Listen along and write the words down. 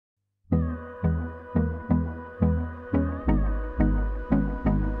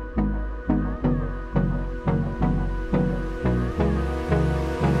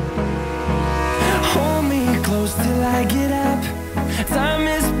close till I get up. Time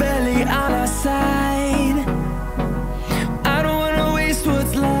is barely on our side. I don't wanna waste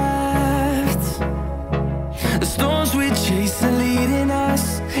what's left. The storms we chase are leading us,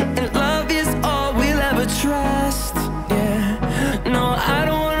 and love is all we'll ever trust. Yeah, no, I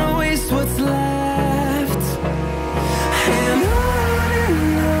don't wanna waste what's left. And on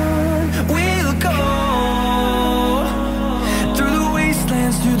we'll go, through the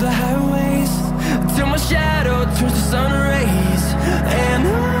wastelands, through the highways, till my shadow turns to sun rays. And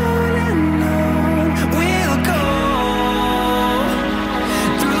on we'll go,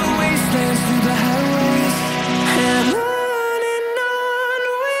 through the wastelands, through the highways, and on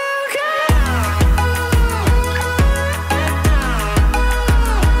we'll go.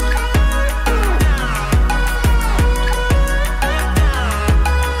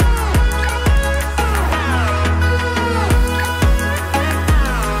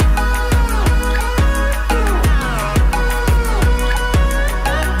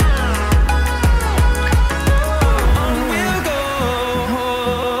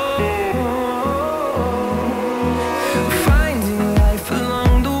 Finding life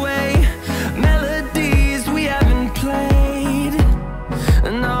along the way, melodies we haven't played.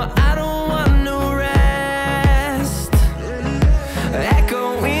 No, I don't want no rest.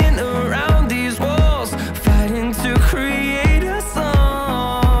 Echoing around these walls, fighting to create a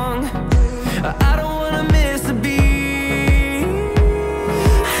song. I don't wanna miss a beat.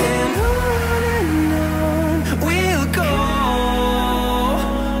 And on we'll go,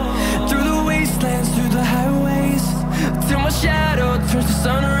 through the wastelands, through the highways, till my shadow turns to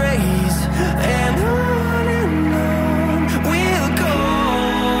sun rays. And on we'll go,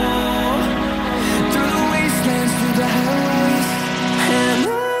 through the wastelands, through the highways, and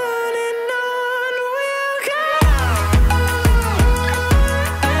on we'll go.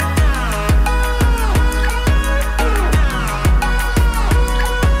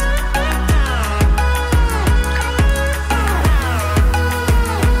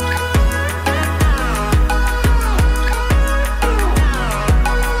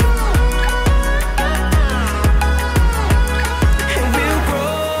 And we'll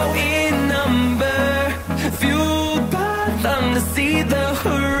grow in number, fueled by them to see the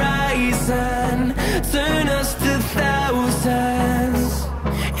horizon, turn us to thousands.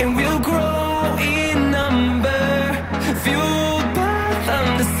 And we'll grow in number, fueled by them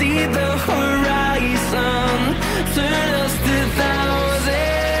to see the horizon, turn us to thousands.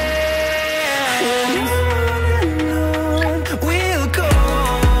 And on we'll go,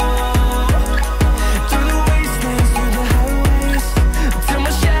 through the wastelands, through the highways, till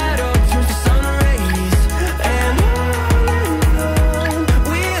my shadow turns to sun rays. And on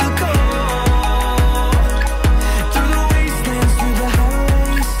we'll go, through the wastelands, through the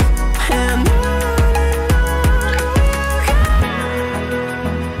highways, and on we'll go.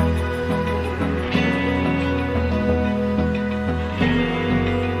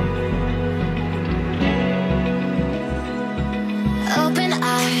 Open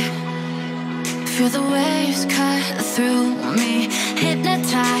eye, feel the waves cut through me,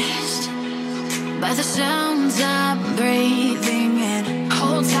 hypnotized by the sounds I'm breathing in.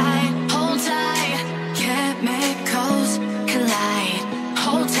 Hold tight, chemicals collide.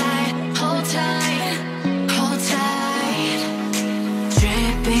 Hold tight, hold tight, hold tight.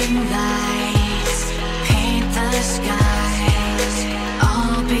 Dripping lights paint the skies,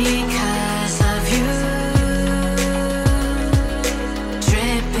 all because of you.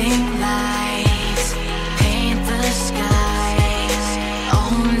 Dripping lights paint the skies,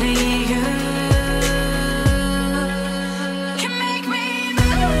 only you can make me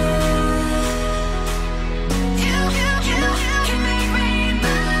move. You can make me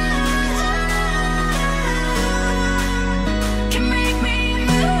move. Can make me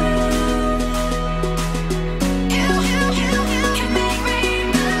move. You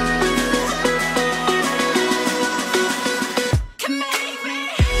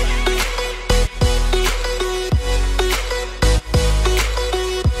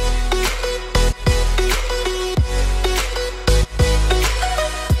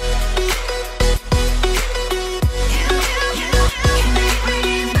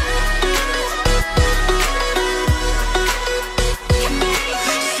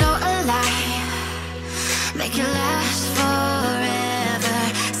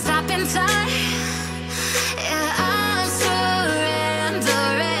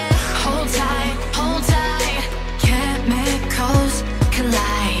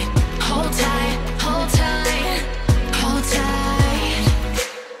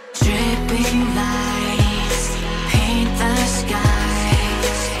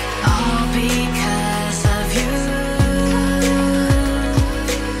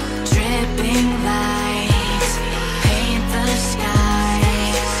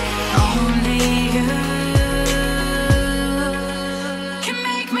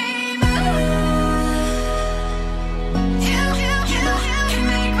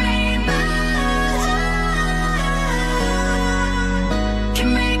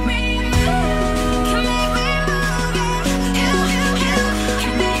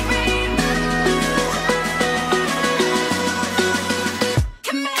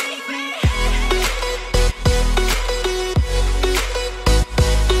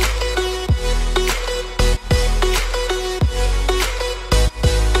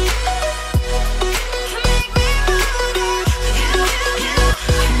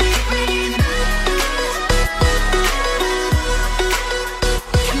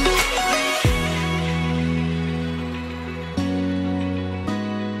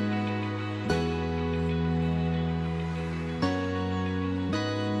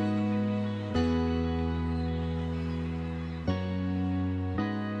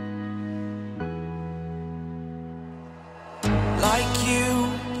like you,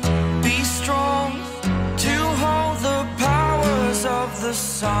 be strong to hold the powers of the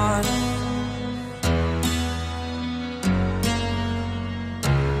sun.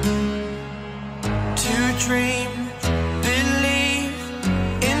 To dream, believe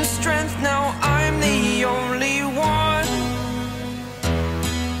in strength. Now I'm the only one,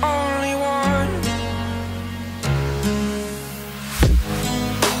 only one.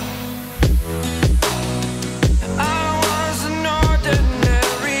 I was an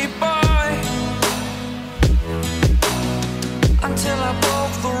ordinary boy until I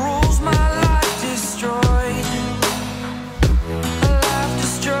broke the rules. My life destroyed, a life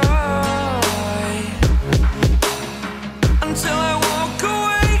destroyed. Until I walk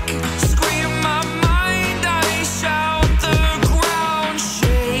awake, scream my mind, I shout, the ground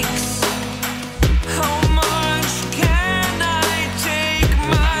shakes. How much can I take?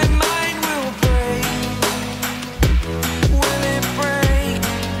 My mind will break. Will it break?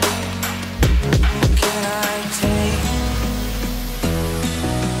 What can I take?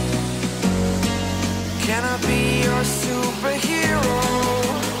 Can I be your superhero?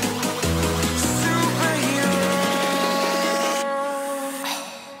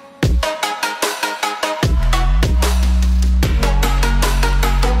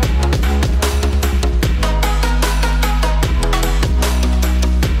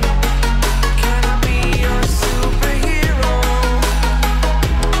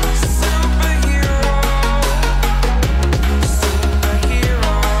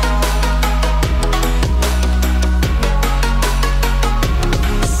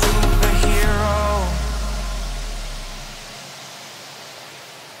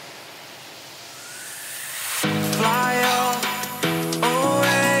 Fly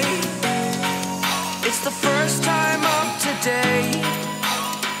away. It's the first time of today.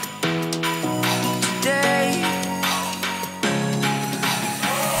 Today.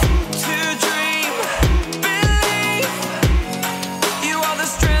 To dream, believe. You are the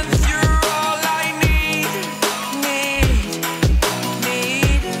strength, you're all I need.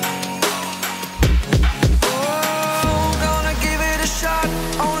 Need. Oh, gonna give it a shot.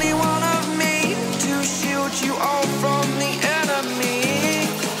 Only one of me to shield you all from the enemy.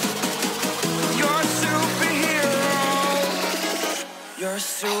 You're a superhero. You're a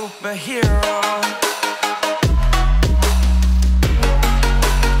superhero.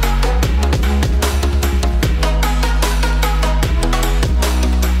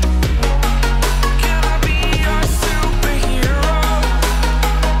 Can I be your superhero?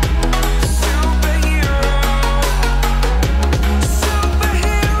 Superhero.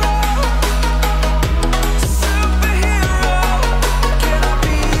 Superhero. Superhero. Can I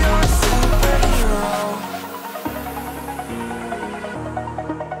be your superhero?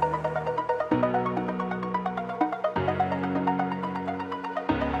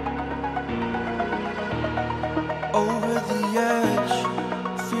 Over the edge,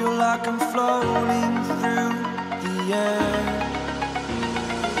 feel like I'm floating through the air.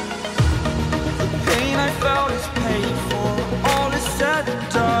 The pain I felt is paid for, all is said and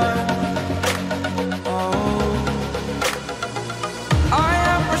done. Oh, I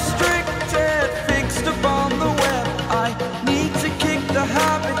am restricted, fixed upon the web. I need to kick the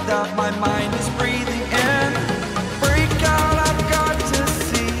habit that my mind is breathing in. Break out, I've got to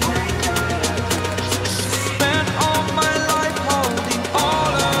see. Spent all my life holding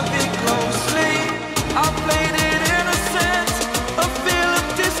all of it closely. I played it innocent, a feel of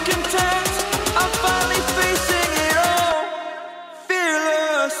discontent. I'm finally facing it all,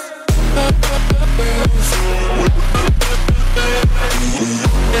 fearless.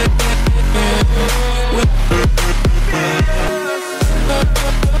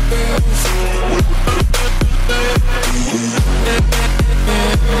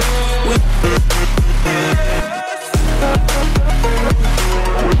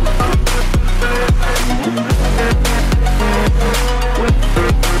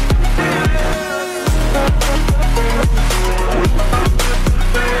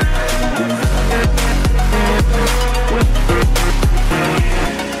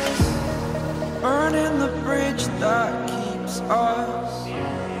 Burning the bridge that keeps us.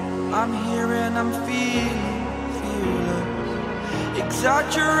 I'm here and I'm feeling fearless.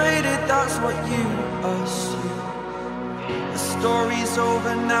 Exaggerated, that's what you assume. The story's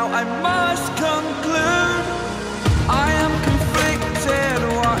over now, I must conclude. I am conflicted,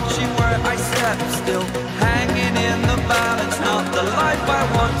 watching where I step still, hanging in the balance. Not the life I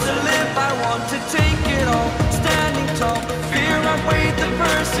want to live, I want to take it all. Standing tall, fear I weighed the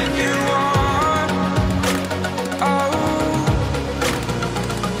person you are. Oh,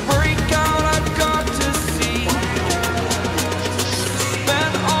 break out, I've got to see.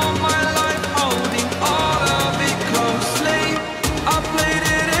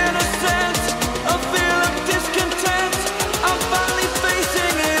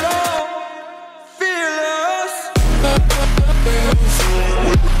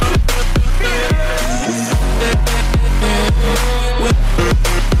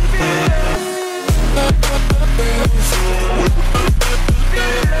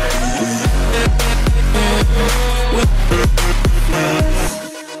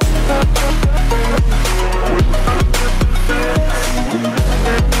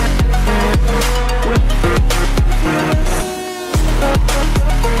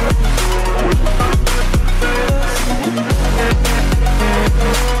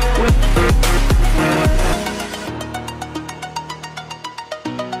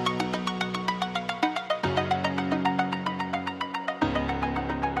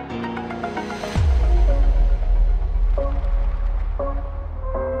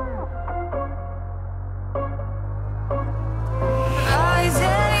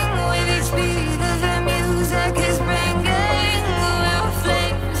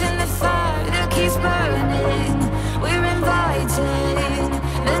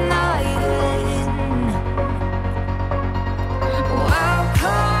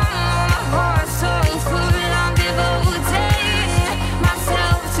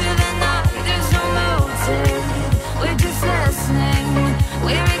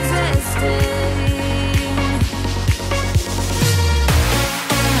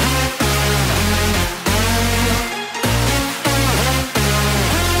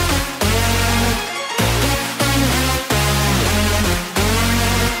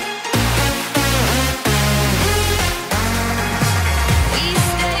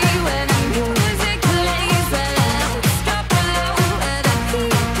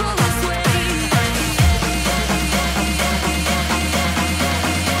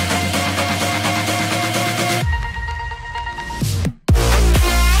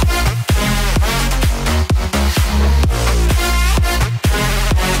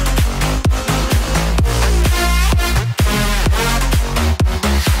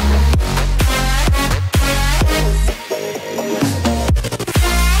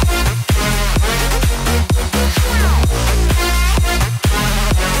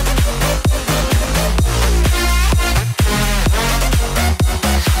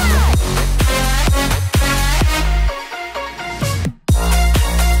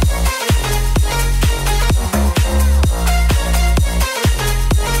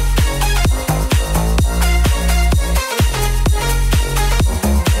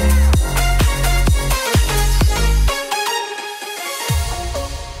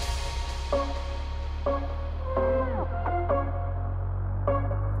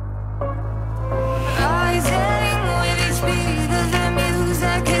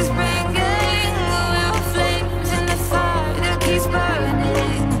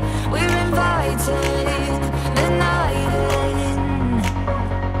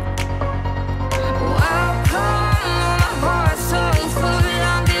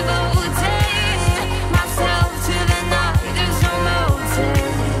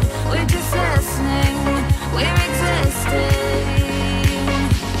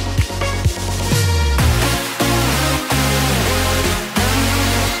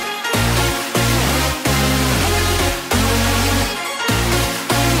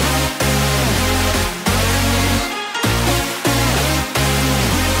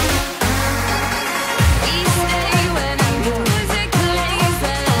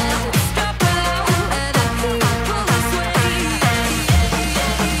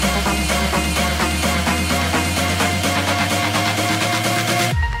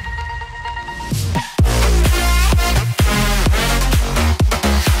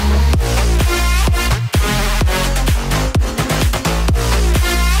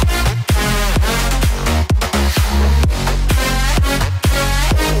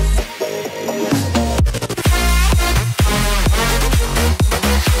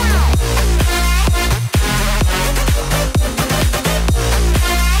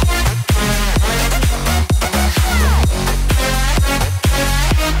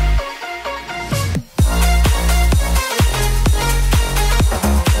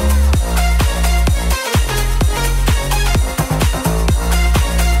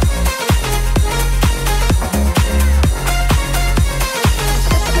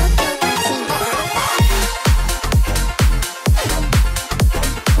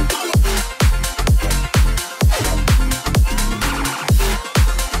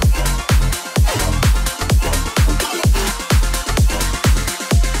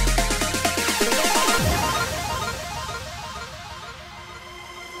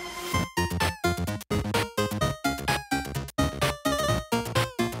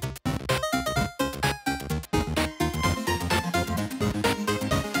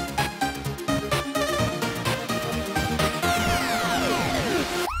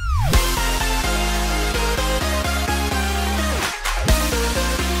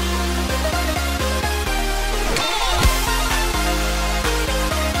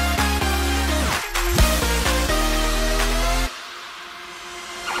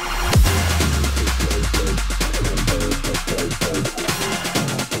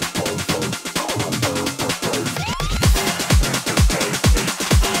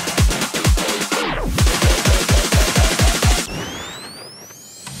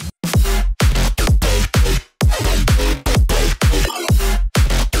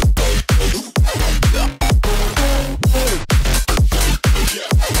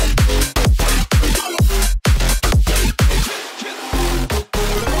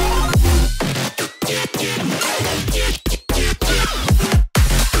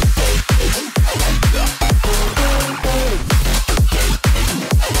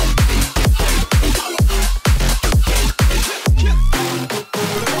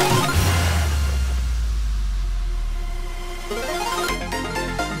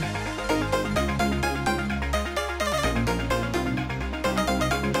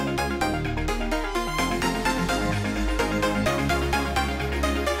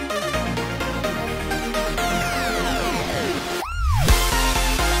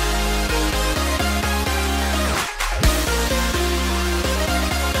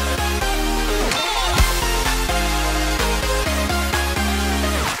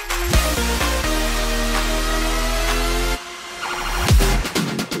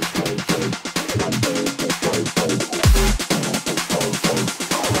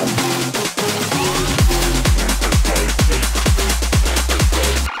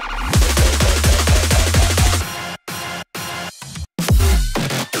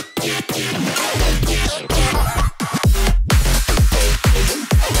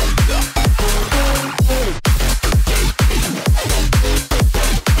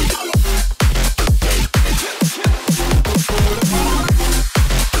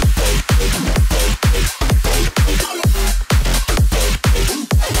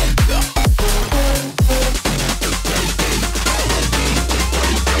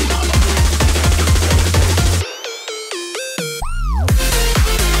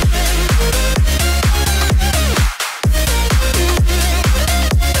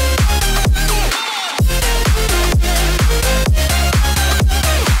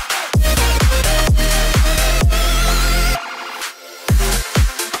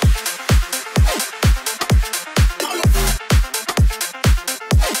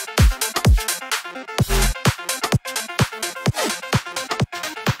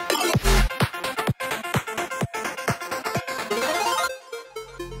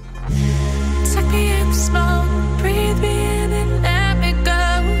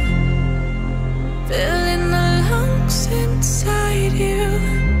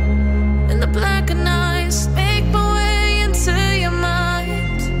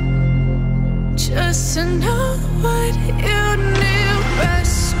 just to know what you knew.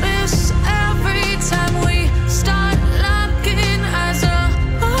 Restless every time we start locking eyes.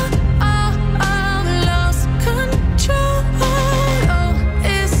 Lost control. Oh,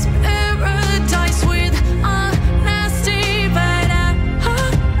 it's paradise with honesty, but I'm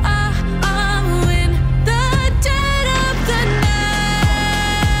in the dead of the night.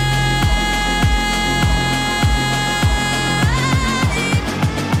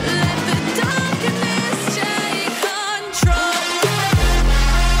 Let the darkness take control.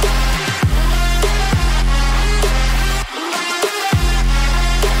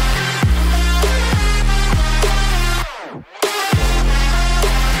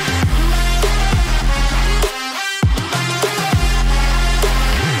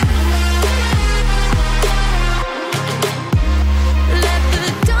 Let the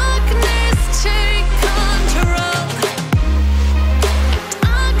darkness take control.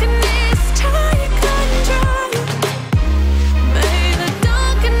 Darkness take control. May the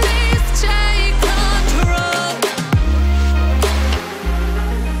darkness take control.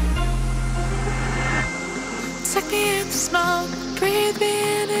 Take me in the smoke, breathe me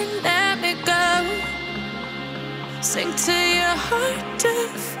in and let me go. Sink to your heart to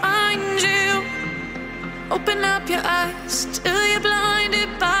find you. Open up your eyes till you're blinded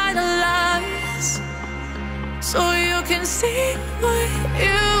by the lies, so you can see what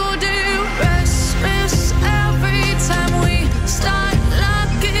you do. Restless every time we start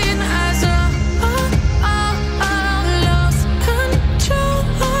locking eyes. Lost control.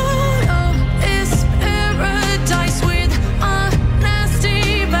 Oh, it's paradise with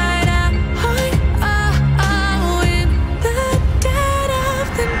honesty, but I'm in the dead of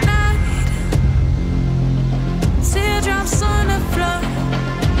the night. Teardrops on the floor.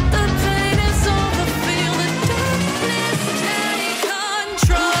 The pain is over. Feel the darkness take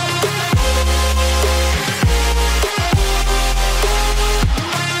control.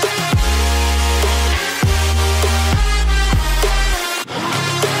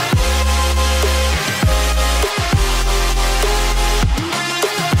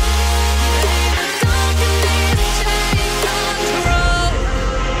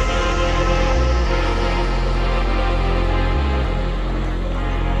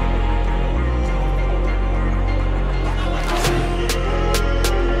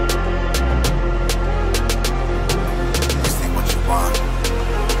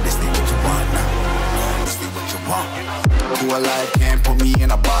 Who alive can't put me in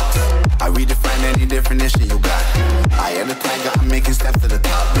a box. I redefine any definition you got. I am the tiger, I'm making steps to the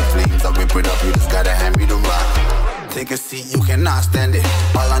top. The flames, I whip it up, you just gotta hand me the rock. Take a seat, you cannot stand it.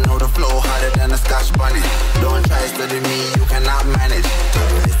 All I know, the flow harder than a Scotch bonnet. Don't try study me, you cannot manage.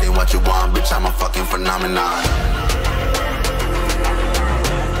 This ain't what you want, bitch, I'm a fucking phenomenon.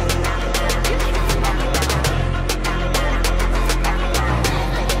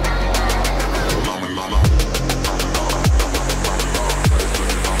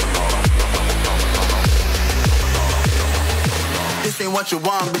 This ain't what you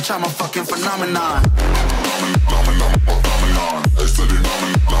want, bitch, I'm a fucking phenomenon.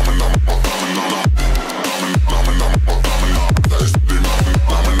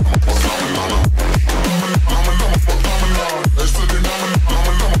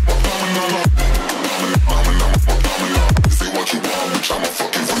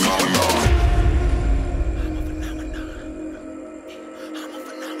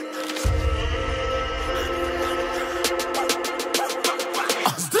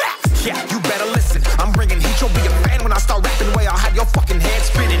 Yeah, you better listen. I'm bringing heat, you'll be a fan when I start rapping away. I'll have your fucking head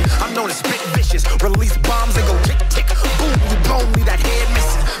spinning. I'm known as spit vicious, release bombs and go tick tick. Boom, you blow me, that head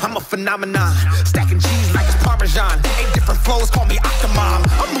missing. I'm a phenomenon, stacking cheese like it's Parmesan. 8 different flows, call me Octomom.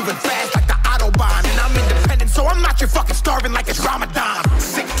 I'm moving fast like the Autobahn, and I'm independent, so I'm not your fucking starving like it's Ramadan.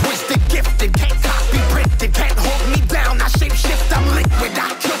 Sick, twisted, gifted, can't copy, printed, can't hold me down. I shape shift, I'm liquid.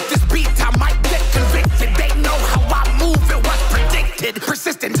 I killed this beat, I might get convicted. They know how I move, it was predicted.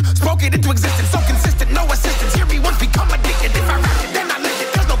 Persistent, spoke it into existence, so consistent, no assistance. Hear me once, become addicted. If I rap it, then I live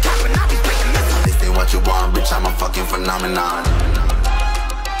it. There's no cap, and I'll be speaking this. This ain't what you want, bitch, I'm a fucking phenomenon.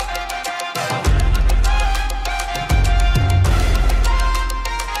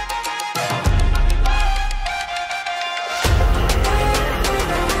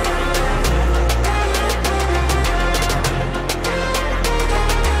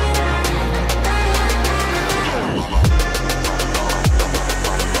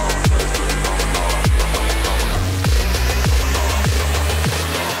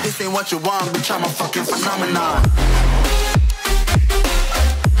 What you want, bitch, I'm a fucking phenomenon.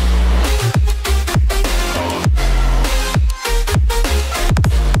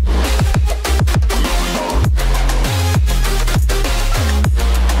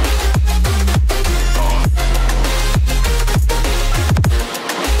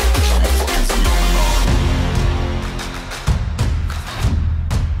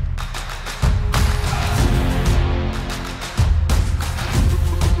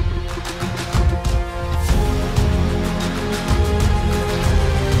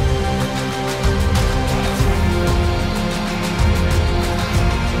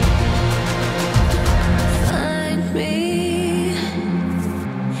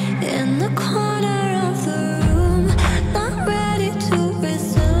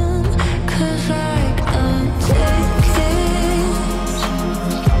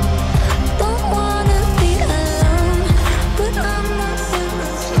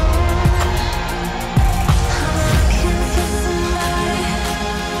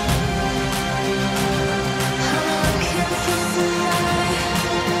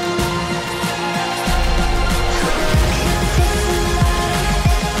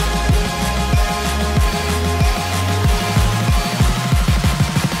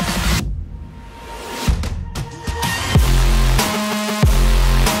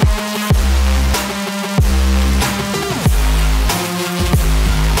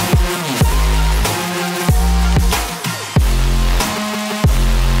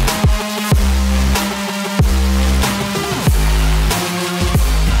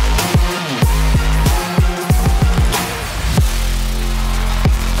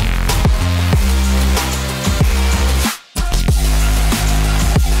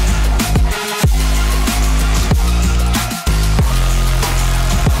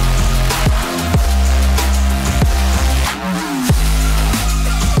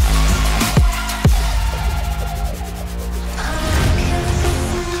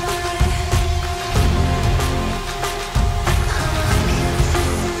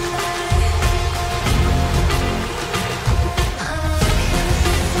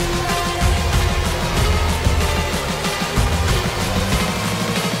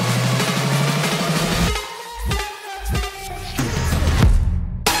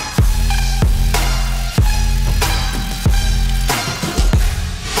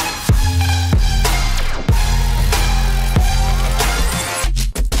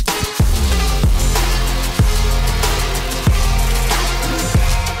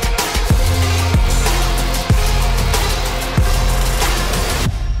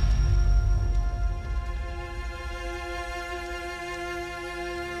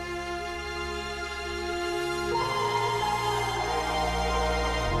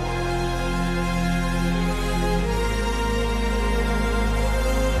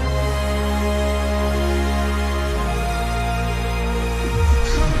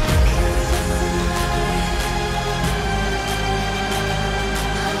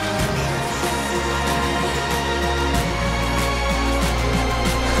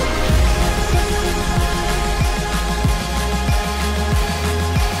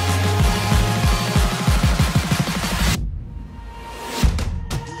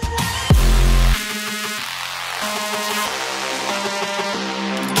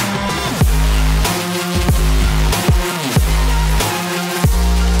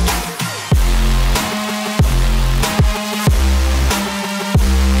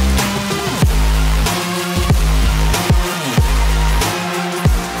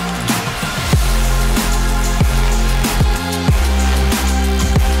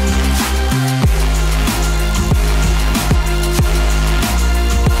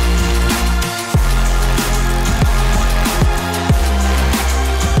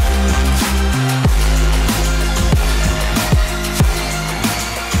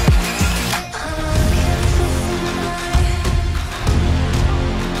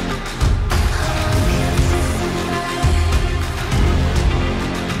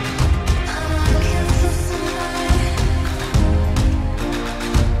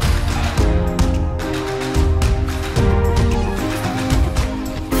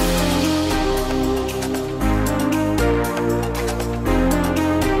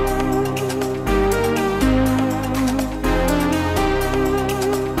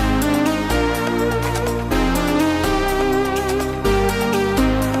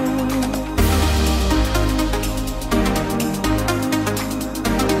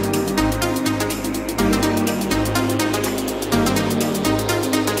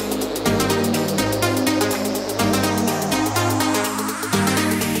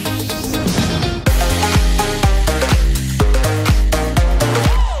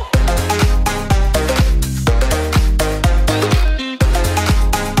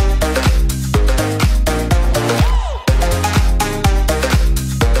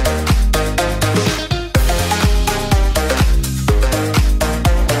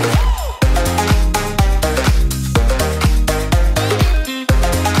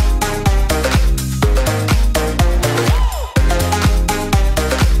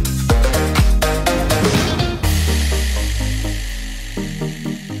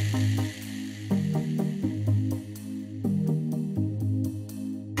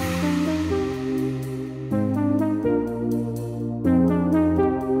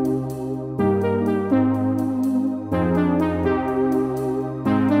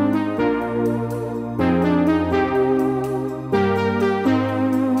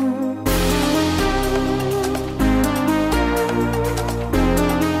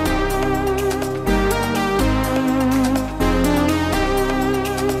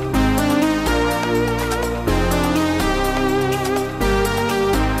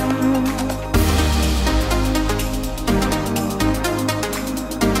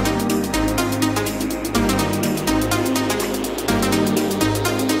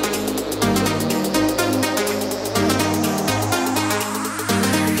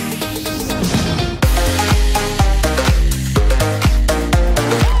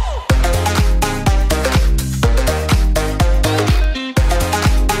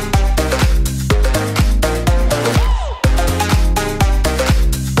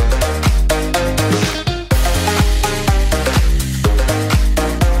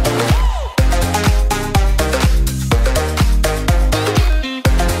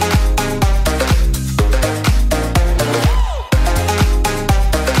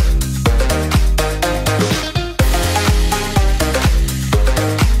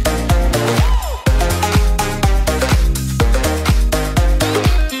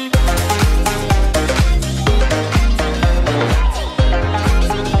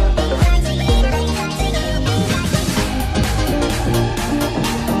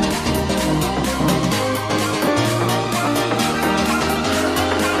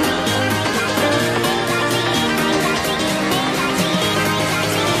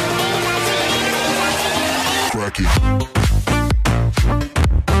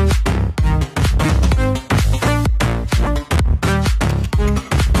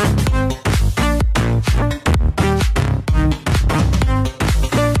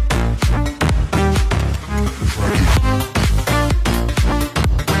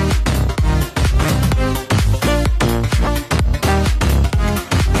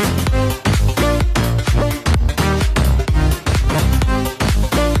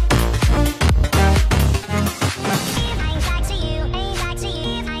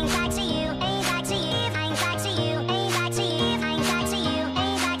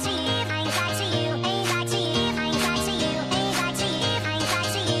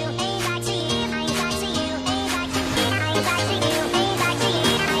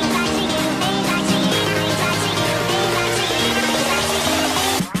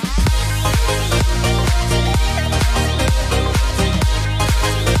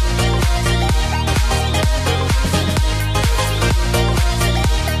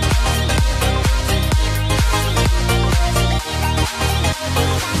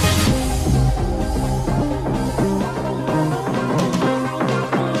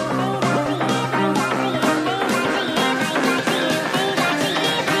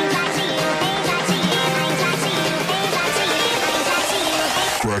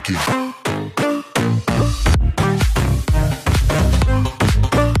 I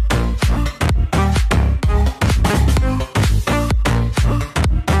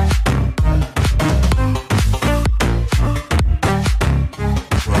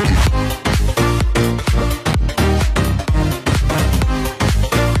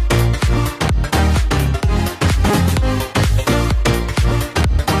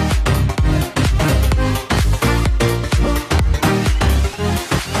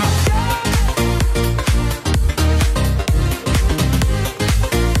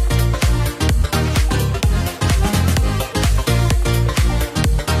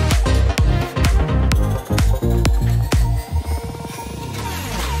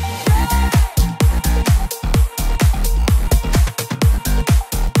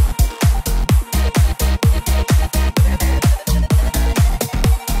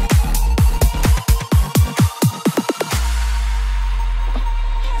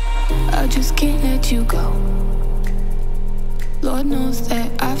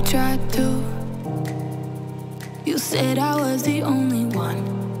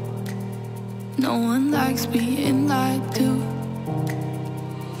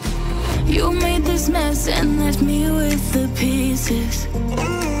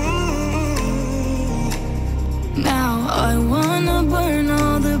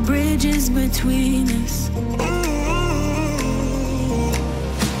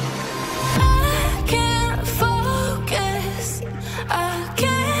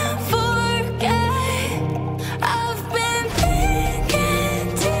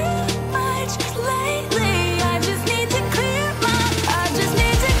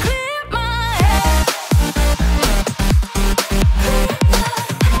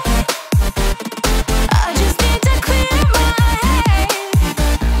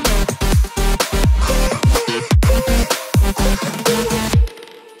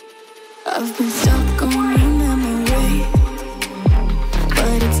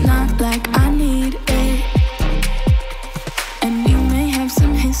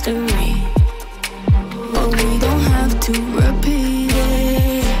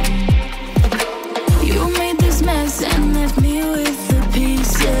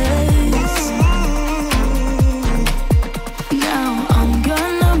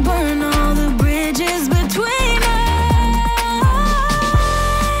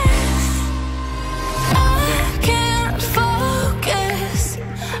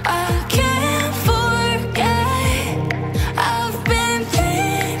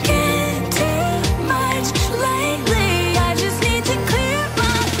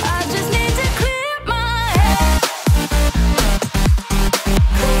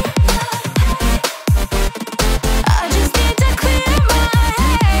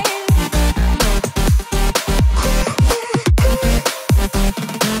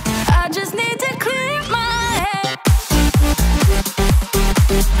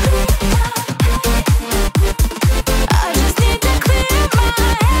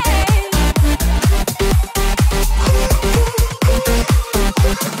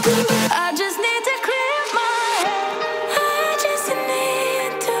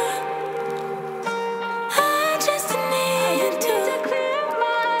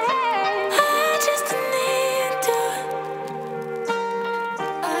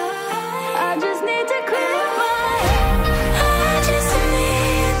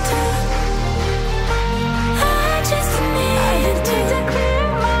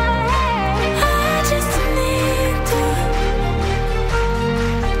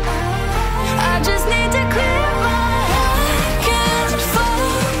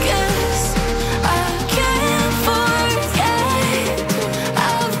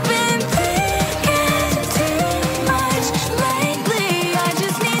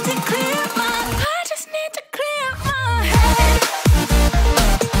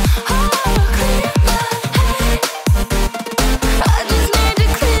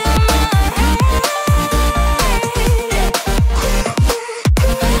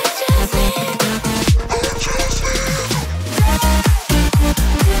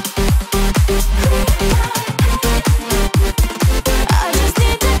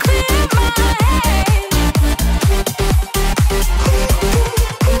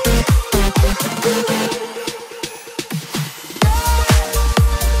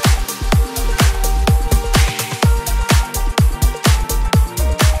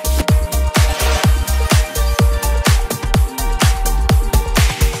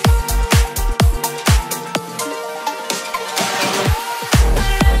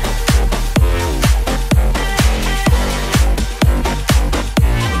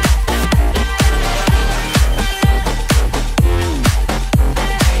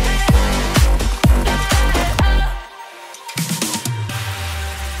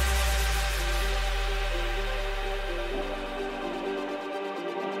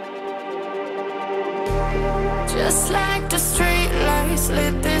Just like the street lights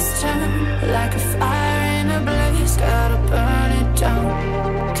lit this town, like a fire in a blaze, gotta burn it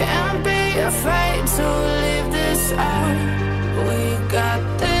down. Can't be afraid to leave this out. We got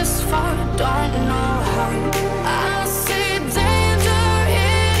this far, don't know how. I see danger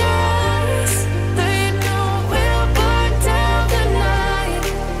in your eyes. They know we'll burn down the night.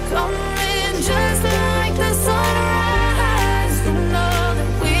 Coming just like the sunrise. You know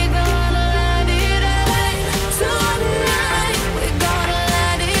that we gonna light it up tonight. We gonna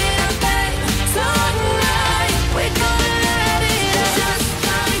light it up tonight. We gonna light it up just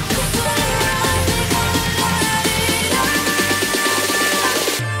like the sunrise. We gonna light it up now.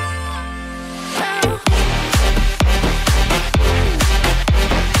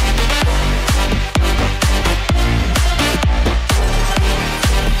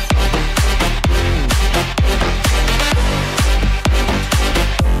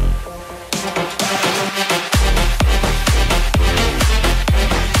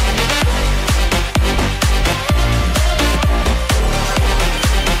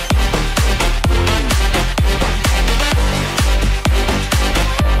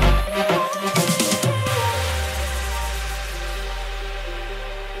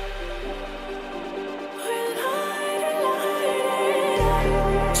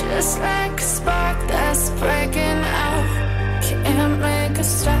 Just like a spark that's breaking out. Can't make a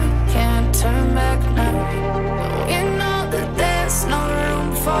stop, can't turn back now. We know that there's no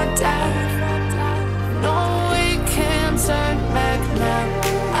room for doubt. No, we can't turn back now.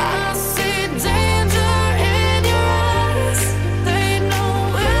 I see danger in your eyes. They know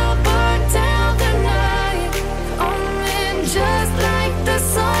we'll burn down the night. Coming just like the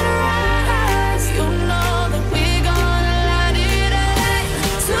sunrise. You know that we gonna light it up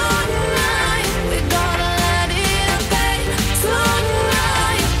tonight. We gonna light it up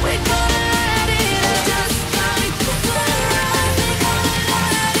tonight. We gonna light it up just like the sunrise. We gonna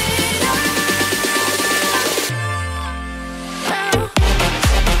light it up now.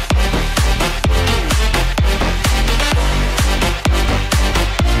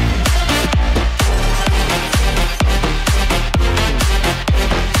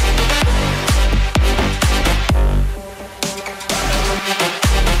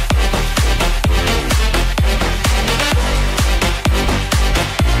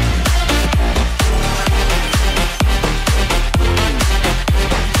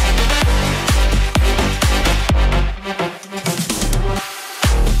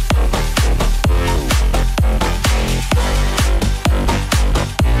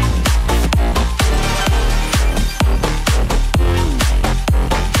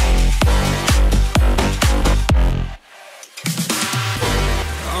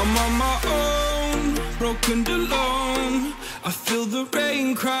 I'm on my own, broken alone. I feel the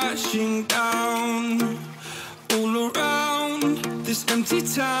rain crashing down all around this empty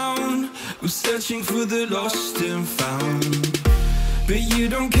town. I'm searching for the lost and found, but you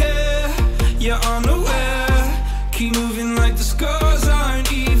don't care, you're unaware. Keep moving like the scars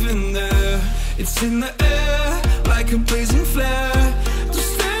aren't even there. It's in the air like a blazing flare. Don't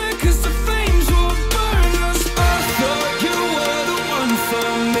stare 'cause the flames will burn us. I thought you were the one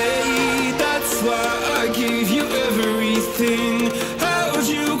for me. That's why I gave you everything. Held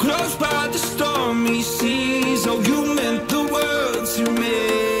you close by the stormy seas. Oh, you meant the world to me.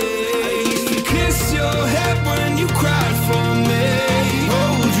 I used to kiss your head when you cried for me.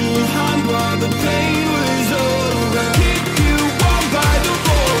 Hold your hand while the pain was over. Keep you warm by the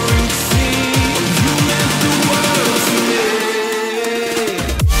roaring sea. You meant the world to me.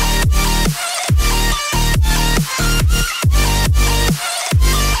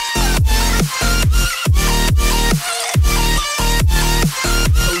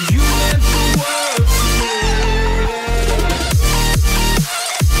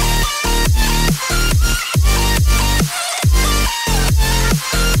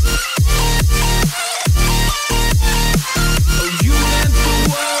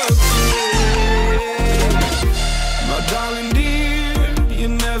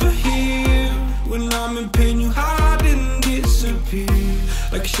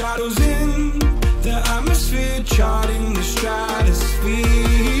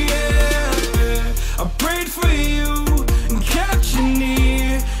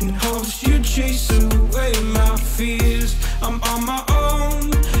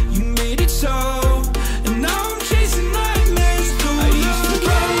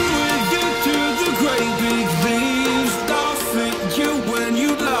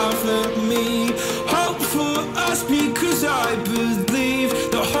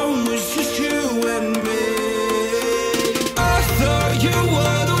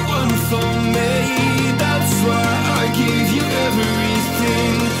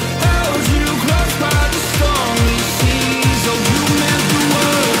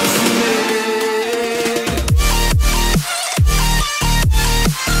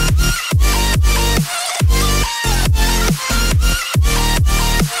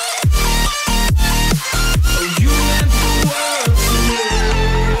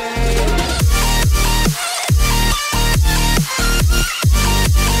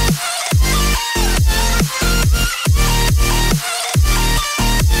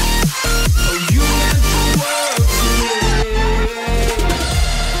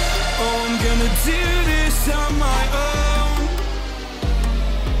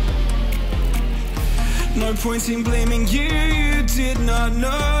 No point in blaming you, you did not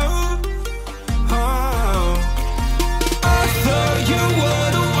know. Oh, I thought you were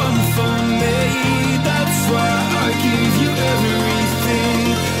the one for me. That's why I give you everything.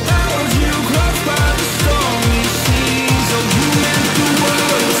 Held you close by the stormy seas. Oh, you meant the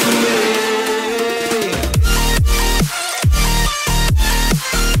world to me.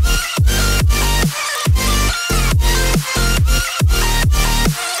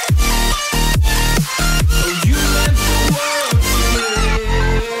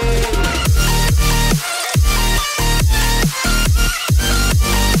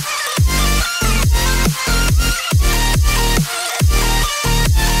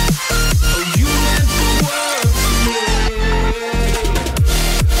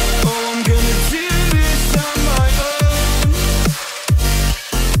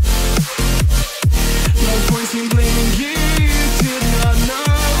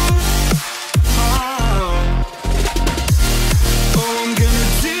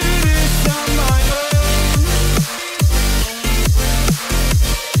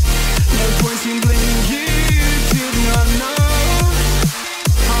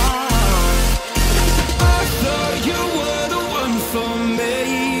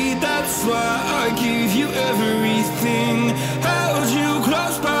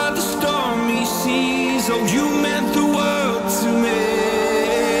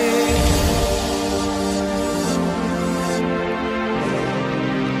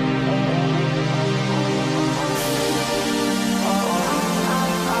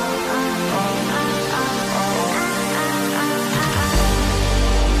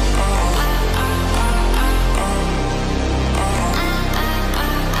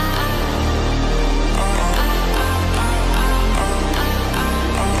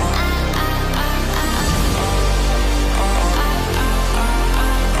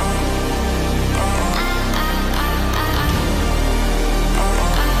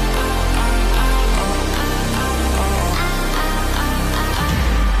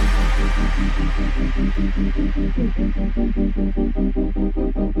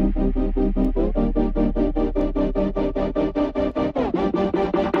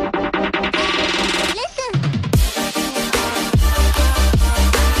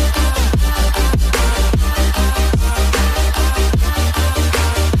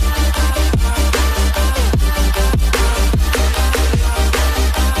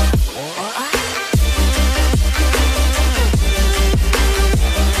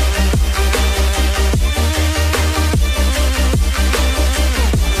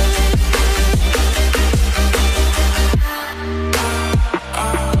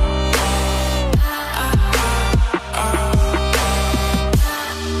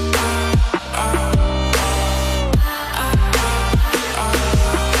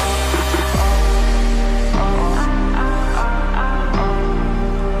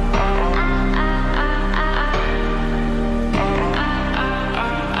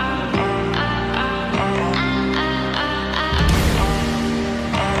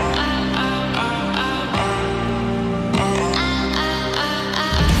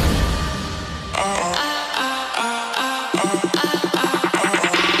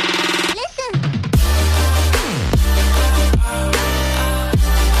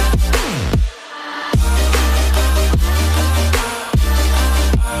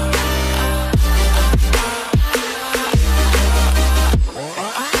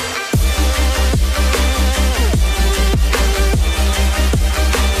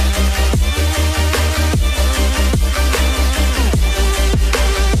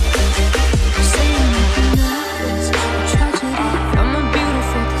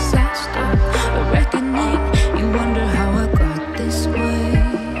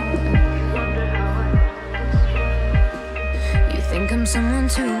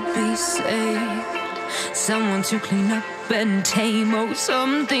 To clean up and tame. Oh,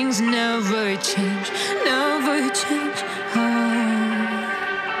 some things never change, never change. Oh,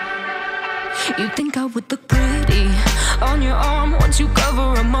 you think I would look pretty on your arm once you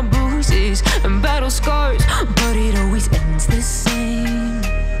cover up my bruises and battle scars, but it always ends the same.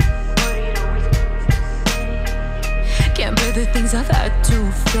 Can't bear the things I've had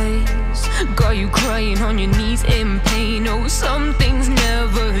to face. Got you crying on your knees in pain. Oh, some things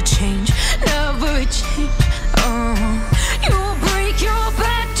never change, never change. You break your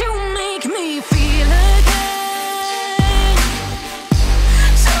back to make me feel again.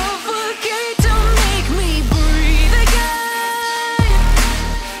 Suffocate to make me breathe again.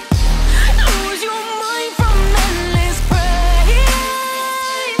 Lose your mind from endless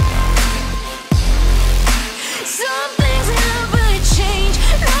pain. Some things never change,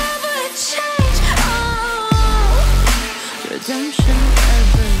 never change. Oh.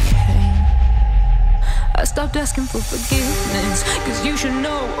 stopped asking for forgiveness. Cause you should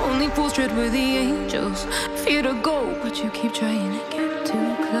know only fools tread with the angels. Fear to go, but you keep trying to get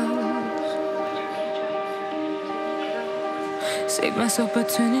too close. Save myself by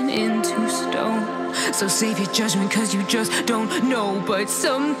turning into stone. So save your judgment cause you just don't know. But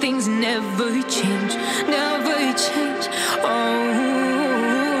some things never change, never change. Oh,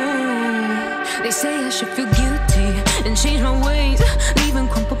 they say I should feel guilty and change my ways, leaving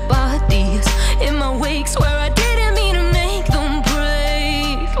crumpled bodies in my wake. Swear I didn't mean to make them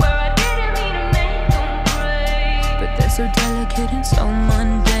break. Swear I didn't mean to make them break. But they're so delicate and so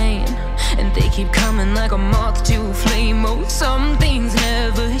mundane, and they keep coming like a moth to a flame. Oh, some things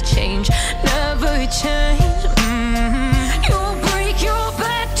never change, never change. You'll break your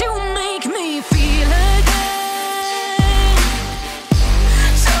back to make me feel again.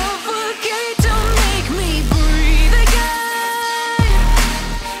 Suffocate to make me breathe again.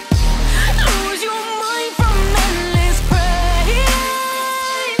 Lose your mind from endless pain.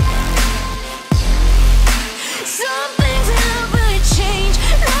 Some things never change,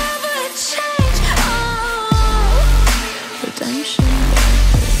 never change. Oh, redemption.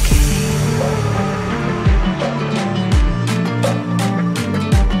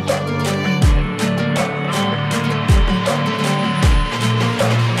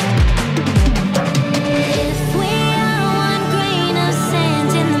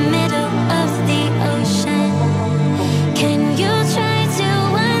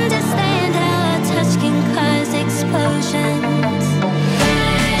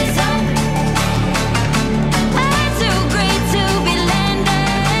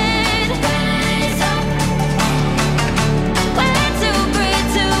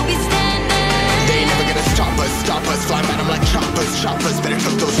 Choppers, better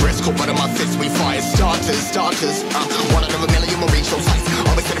cook those risks. Cold blood in my fists, we fire starters. One out of a million will reach those heights.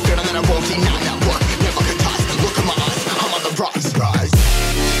 Always had a feeling that I won't deny that work. Never could toss. Look in my eyes, I'm on the rise.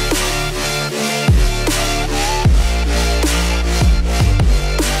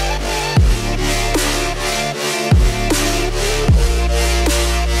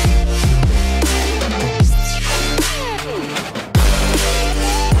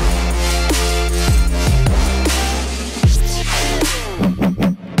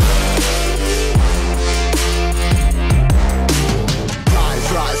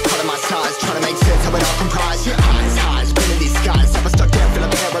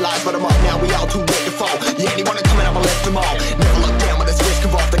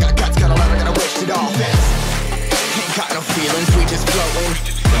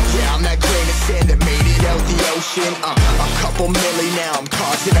 A couple milli now, I'm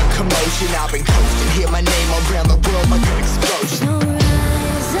causing a commotion. I've been coasting, hear my name around the world like an explosion. So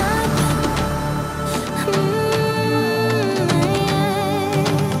rise up,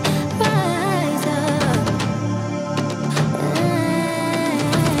 rise up.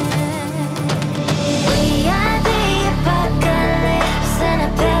 We are the apocalypse, and a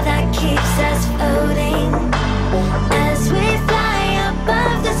bell that keeps us floating. As we fly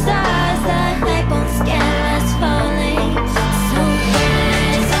above the stars, the hype won't scare us falling. So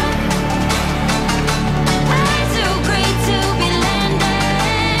rise up, I'm too great to be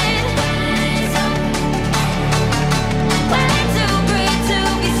landed. Rise up, we're too great to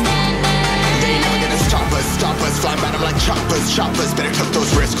be standing. They ain't never gonna stop us, fly by them like choppers, better cook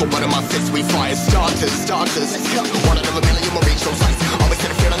those risks. Cold blood in my fists, we fire starters. One out of a million will reach those heights. Always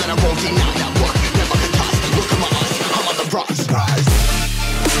had a feeling that I won't deny that work. Never could toss. Look in my eyes, I'm on the rise.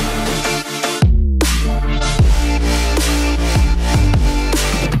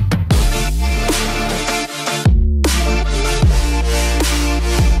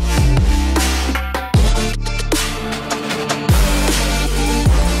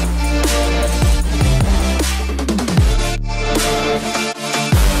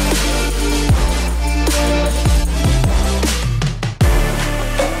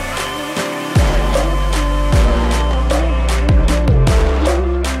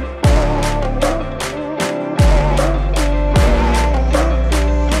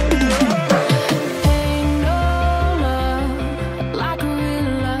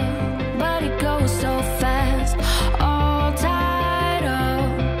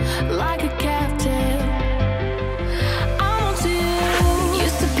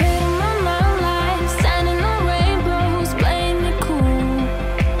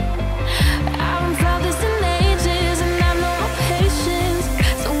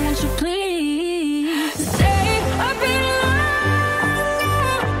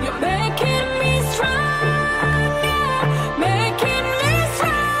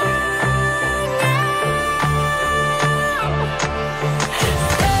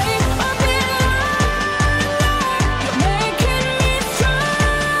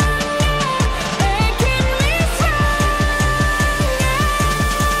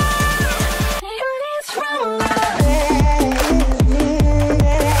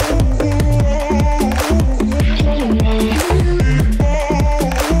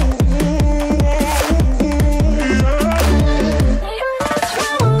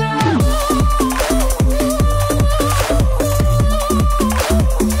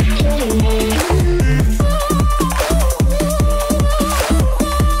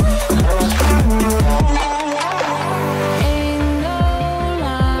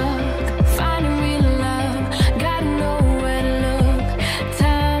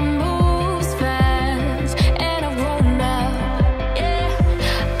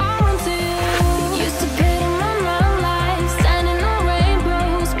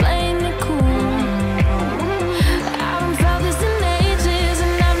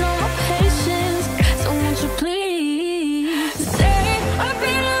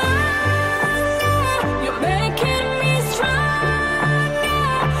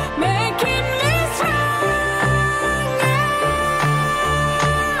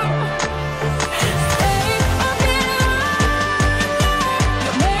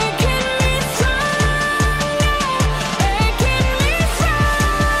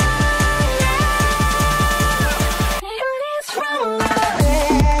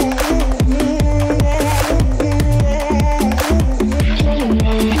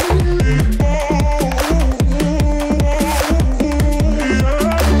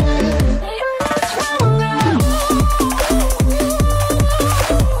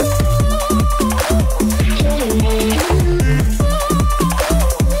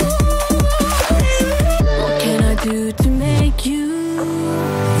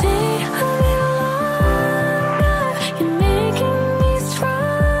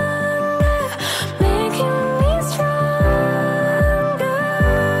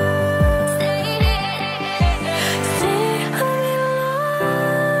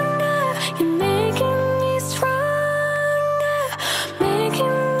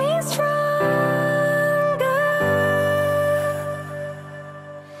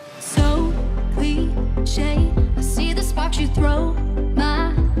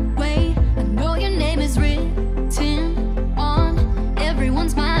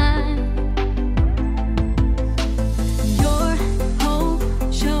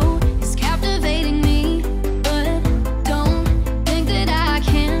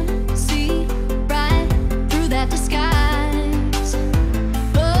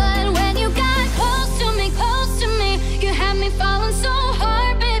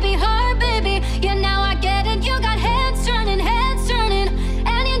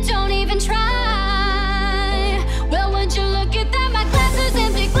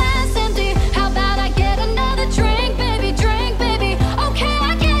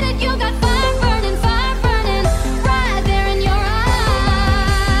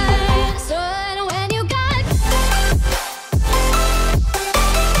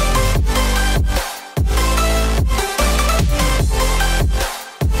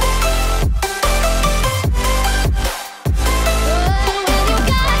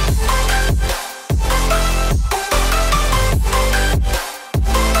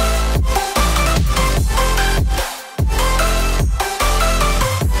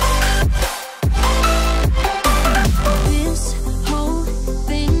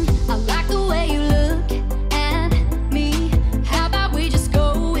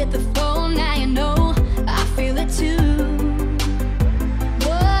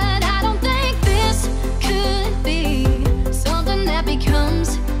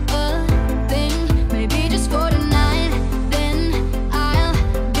 becomes a thing, maybe just for tonight, then I'll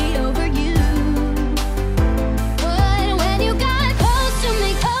be over you. But when you got close to me,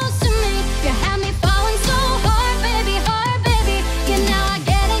 you had me falling so hard, baby, yeah, now I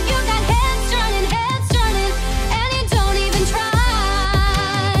get it, you got heads turning, and you don't even try.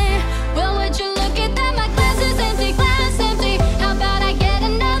 Well, would you look at that, my glass is empty, how about I get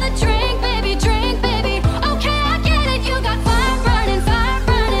another drink, baby, okay, I get it, you got fire burning,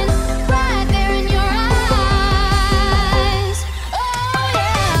 right there in your eyes, oh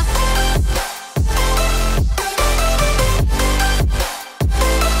yeah.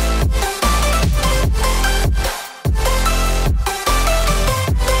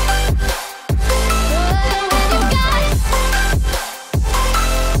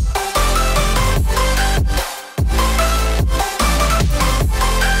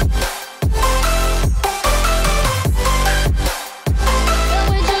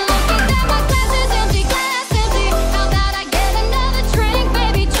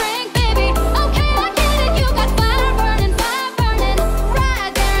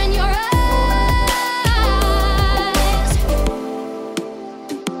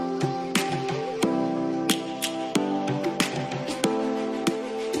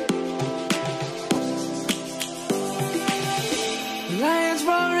 Lions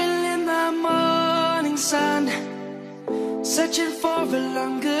roaring in the morning sun, searching for a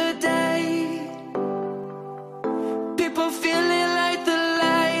longer day. People feeling like the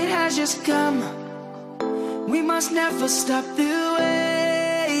light has just come. We must never stop the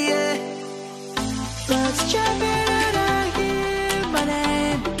way, yeah. Birds chirping and I hear my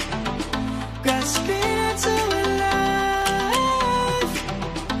name, grasping into a life.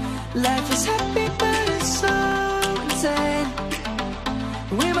 Life is happy but it's so insane.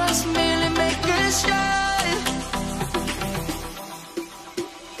 We must merely make a start.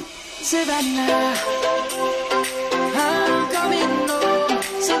 Savannah, I'm coming home.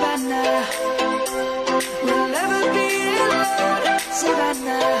 Savannah, we'll never be alone.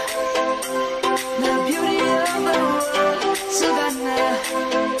 Savannah, the beauty of the world. Savannah,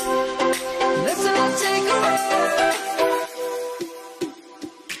 let's all take a walk.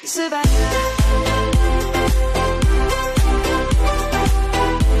 Savannah.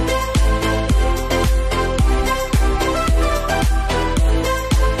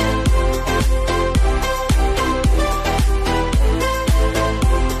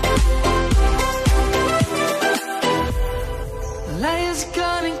 Lions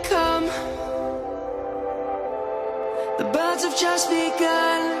gonna come. The birds have just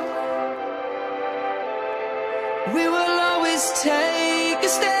begun. We will always take a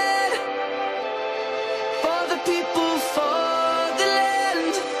stand for the people, for the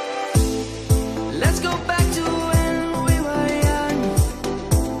land. Let's go back to when we were young.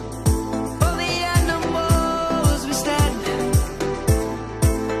 For the animals we stand.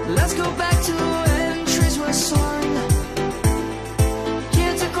 Let's go back to when trees were swung.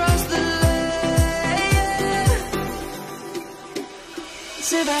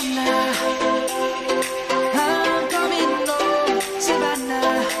 Savannah, I'm coming home.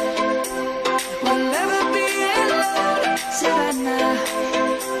 Savannah, we'll never be alone. Savannah,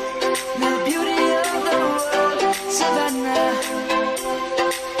 the beauty of the world. Savannah,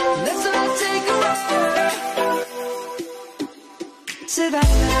 let's all take a walk.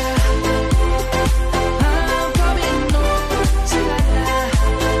 Savannah, I'm coming home. Savannah,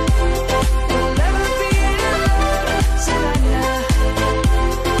 we'll never be alone. Savannah.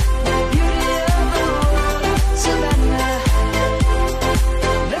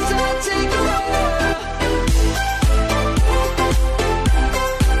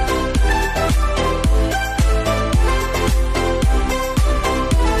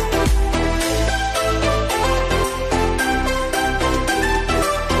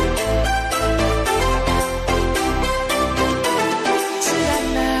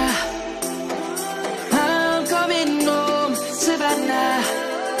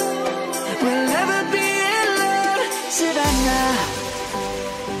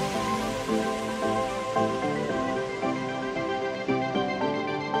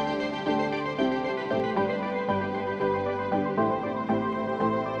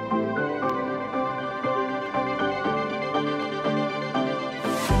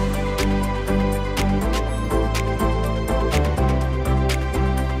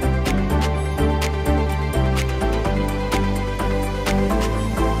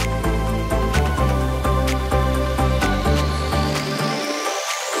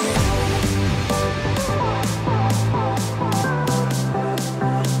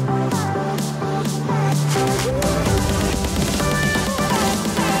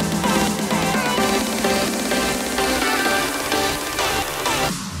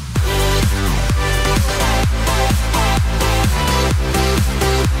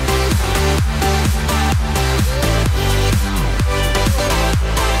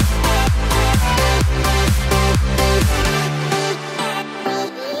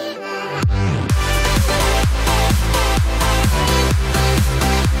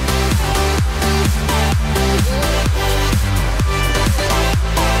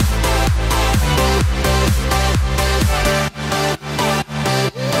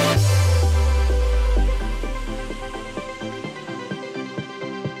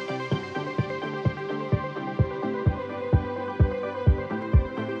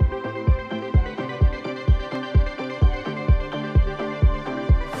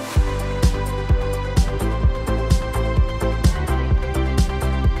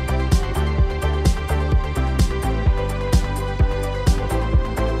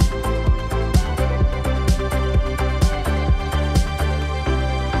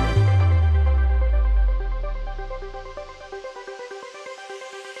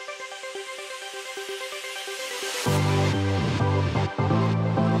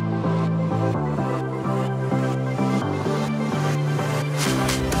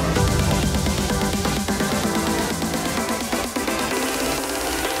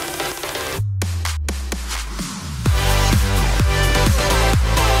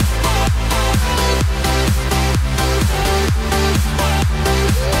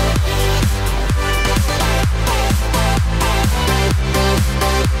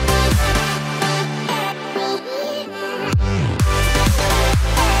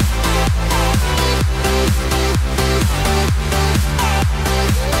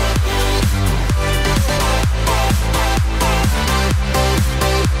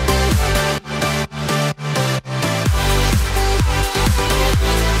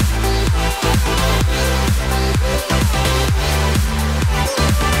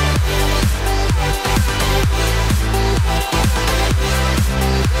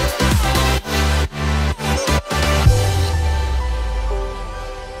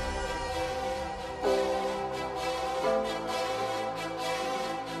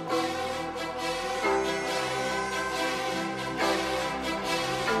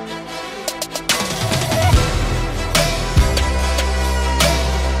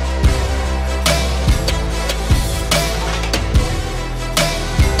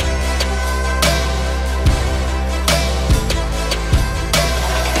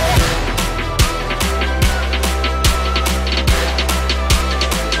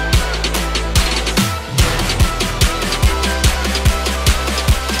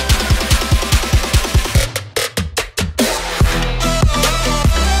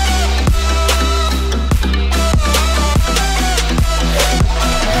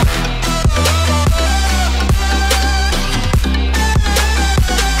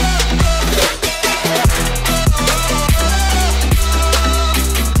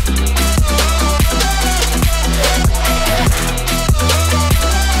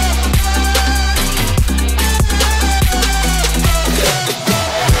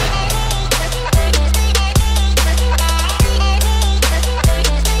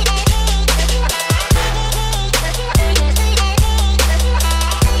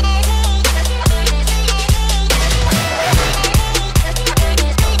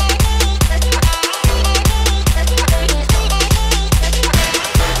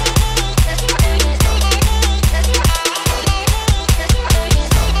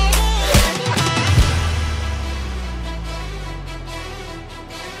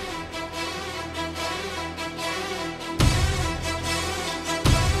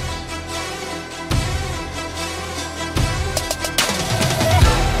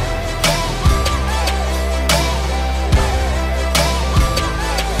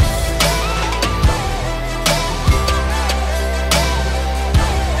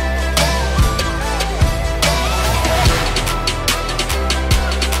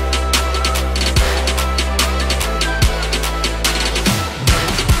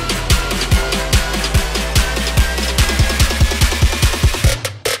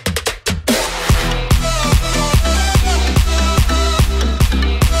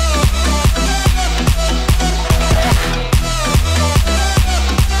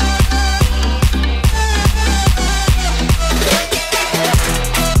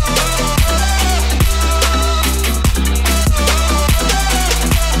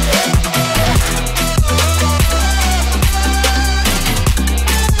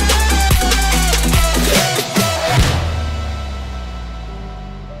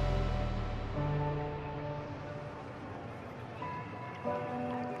 The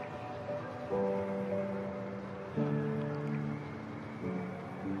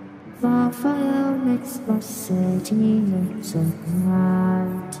fire makes the city look so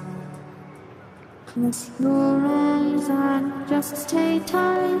bright. Close your eyes and just stay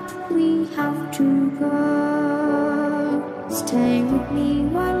tight. We have to go. Stay with me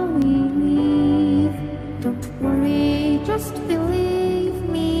while we leave. Don't worry, just believe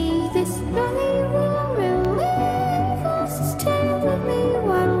me. This journey will relieve us. Stay with me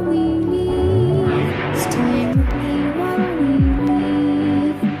while we leave. Stay with me while we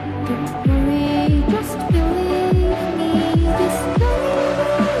leave. Don't worry, just believe me. This journey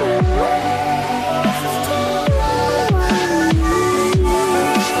will relieve us. Stay with me while we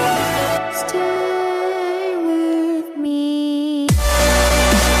leave. Stay with me.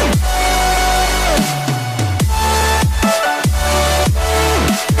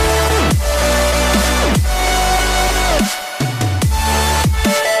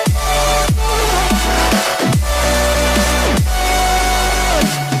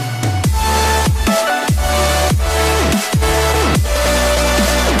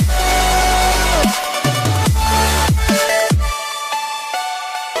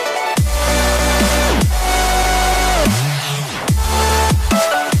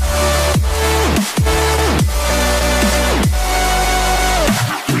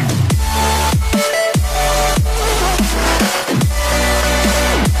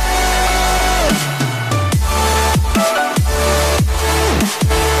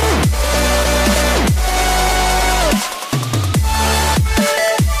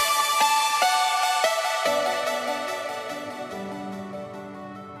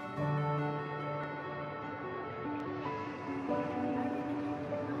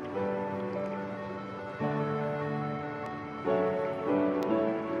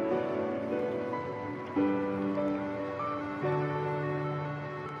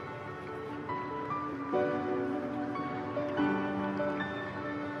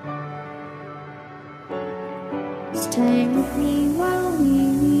 Stay with me while we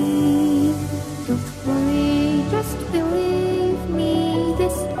leave. Don't worry, just believe me.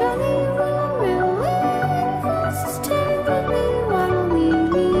 This journey will relieve us. Stay with me while we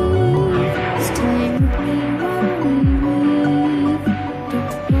leave. Stay with me while we leave.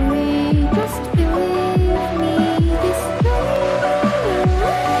 Don't worry, just believe me. This journey will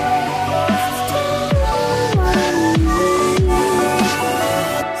relieve us. Stay with me while we leave.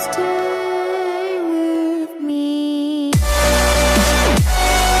 Stay with me.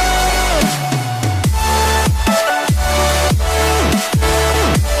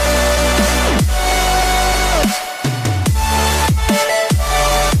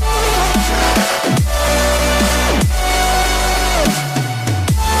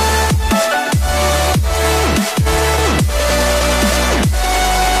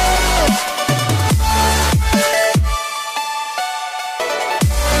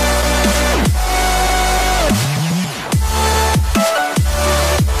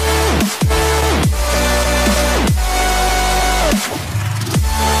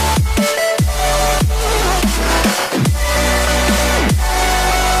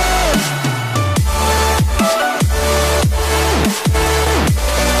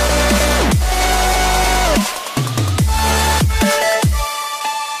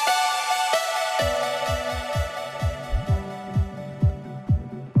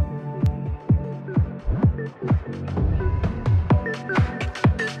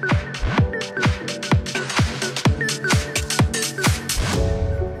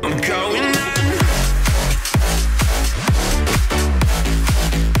 I'm going on.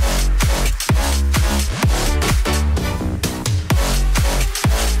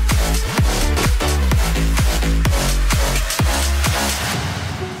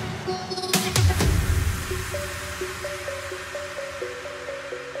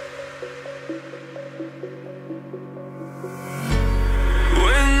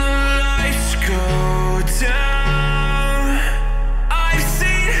 When the lights go down, I've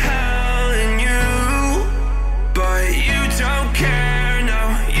seen hell in you, but you don't care, no,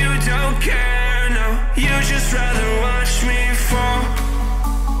 you don't care, no. You just rather watch me fall.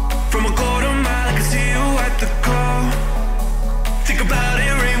 From a quarter mile, I can see you at the call. Think about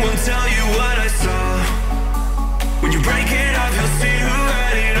it, ring won't tell you what I saw. When you break it off, you'll see who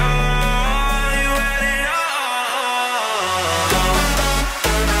had it all. You had it all.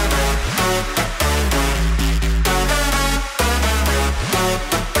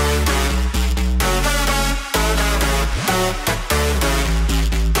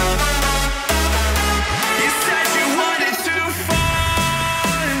 You said you wanted to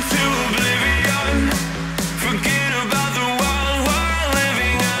fall into oblivion. Forget about the wild, wild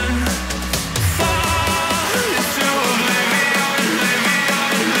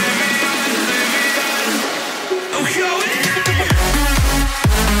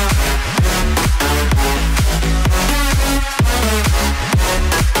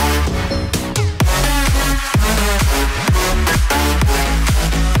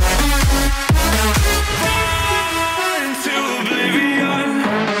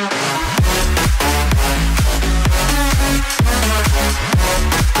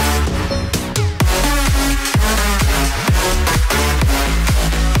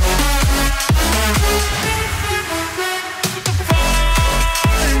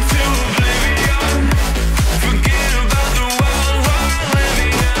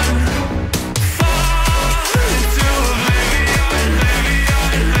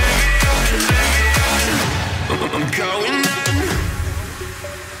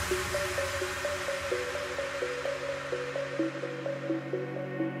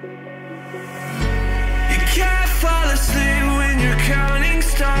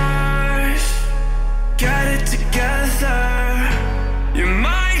together. Your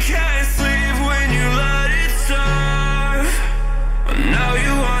mind can't sleep when you let it serve. And now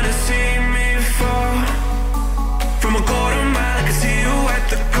you wanna see me fall. From a quarter mile I can see you at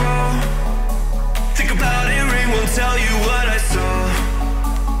the call. Think about it, ring won't tell you what I saw.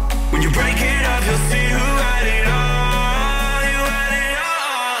 When you break it up, you'll see who had it all. You had it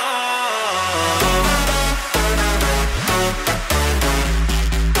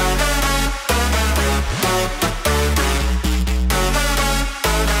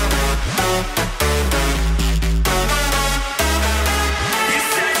You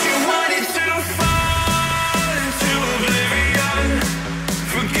said you wanted to fall into oblivion.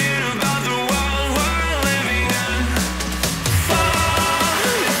 Forget about the world we're living in. Fall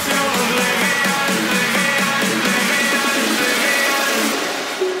into oblivion, oblivion.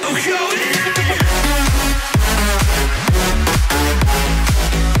 I'm going in.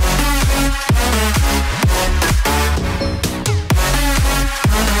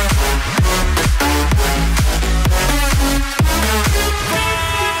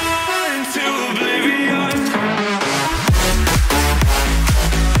 Fall into oblivion.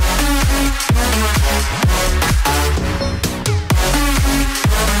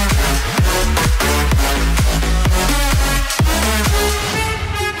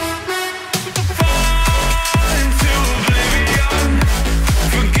 Fall into oblivion.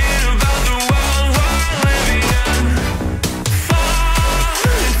 Forget about the world we're living in. Fall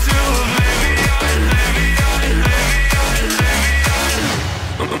into oblivion,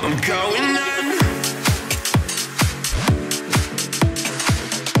 I'm going in.